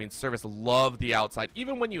day. I mean, Service loved the outside.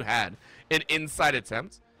 Even when you had an inside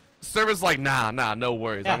attempt, Service like, nah, no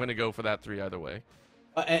worries. Yeah. I'm going to go for that 3 either way.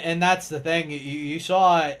 And that's the thing. You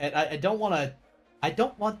saw, and I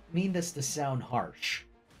don't mean this to sound harsh,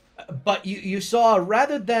 but you saw,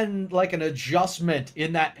 rather than like an adjustment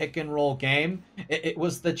in that pick and roll game, it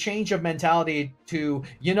was the change of mentality to,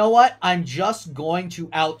 you know what, I'm just going to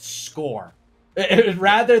outscore.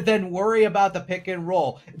 Rather than worry about the pick and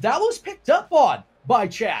roll. That was picked up on by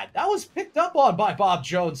Chad. That was picked up on by Bob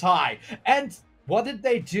Jones High. And what did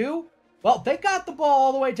they do? Well, they got the ball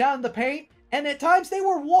all the way down the paint, and at times they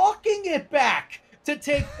were walking it back to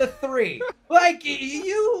take the 3. Like,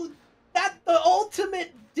 that's the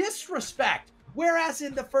ultimate disrespect. Whereas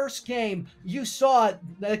in the first game, you saw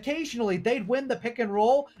occasionally they'd win the pick and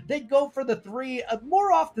roll. They'd go for the 3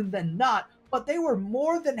 more often than not. But they were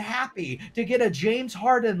more than happy to get a James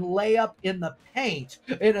Harden layup in the paint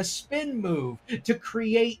in a spin move to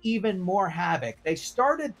create even more havoc. They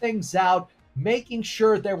started things out making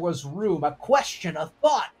sure there was room, a question, a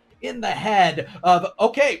thought in the head of,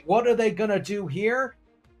 okay, what are they going to do here?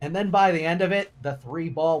 And then by the end of it, the 3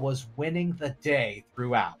 ball was winning the day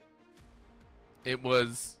throughout. It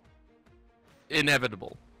was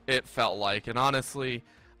inevitable, it felt like. And honestly,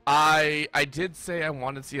 I did say I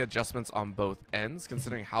wanted to see adjustments on both ends,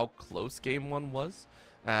 considering how close game 1 was.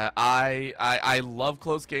 I love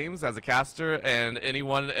close games as a caster and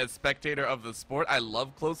anyone as spectator of the sport. I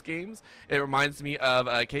love close games. It reminds me of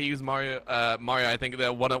KU's Mario. Mario, I think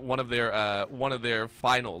that one of their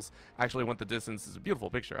finals actually went the distance. It's a beautiful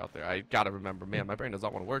picture out there. I gotta remember, man, my brain does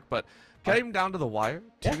not want to work. But came down to the wire.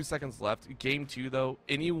 2 seconds left. Game 2, though.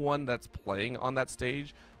 Anyone that's playing on that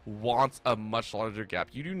stage wants a much larger gap.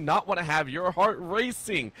 You do not want to have your heart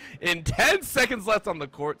racing in 10 seconds left on the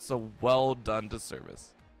court, so well done to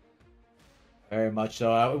service. Very much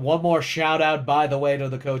so. One more shout out, by the way, to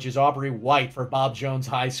the coaches: Aubrey White for Bob Jones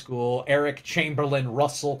High School, Eric Chamberlain,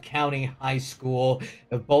 Russell County High School.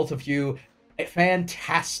 Both of you, a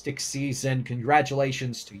fantastic season.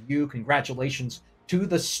 Congratulations to you. Congratulations to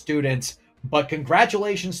the students. But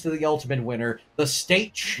congratulations to the ultimate winner, the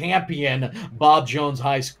state champion, Bob Jones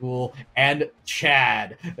High School, and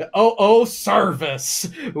Chad. Service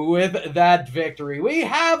with that victory. We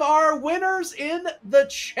have our winners in the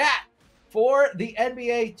chat for the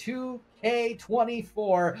NBA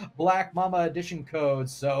 2K24 Black Mama Edition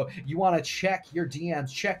codes. So you want to check your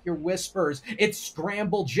DMs, check your whispers. It's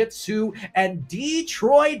Scramble Jitsu and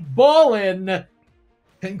Detroit Bullin.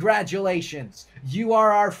 Congratulations. You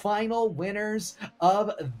are our final winners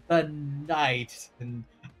of the night. And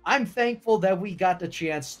I'm thankful that we got the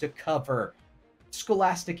chance to cover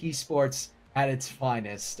Scholastic Esports at its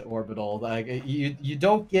finest, Orbital. Like, you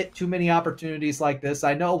don't get too many opportunities like this.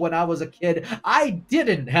 I know when I was a kid, I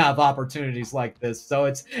didn't have opportunities like this. So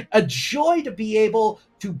it's a joy to be able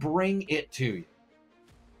to bring it to you.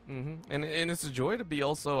 And it's a joy to be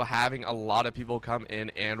also having a lot of people come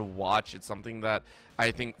in and watch. It's something that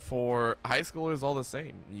I think for high schoolers all the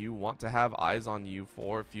same. You want to have eyes on you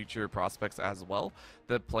for future prospects as well.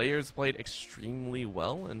 The players played extremely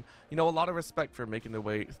well, and a lot of respect for making their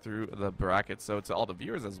way through the bracket. So to all the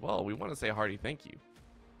viewers as well, we want to say a hearty thank you.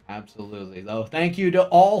 Absolutely, though. Thank you to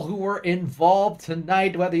all who were involved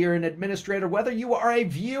tonight, whether you're an administrator, whether you are a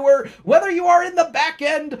viewer, whether you are in the back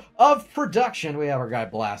end of production. We have our guy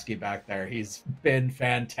Blasky back there. He's been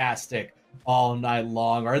fantastic all night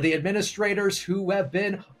long. Or the administrators who have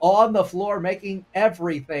been on the floor making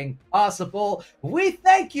everything possible. We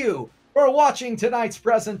thank you for watching tonight's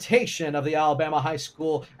presentation of the Alabama High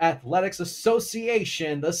School Athletics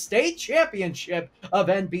Association, the state championship of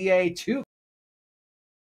NBA 2K.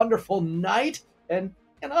 Wonderful night, and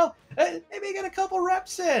maybe get a couple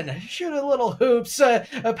reps in, shoot a little hoops,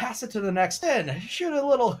 pass it to the next pass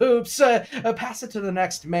it to the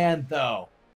next man, though.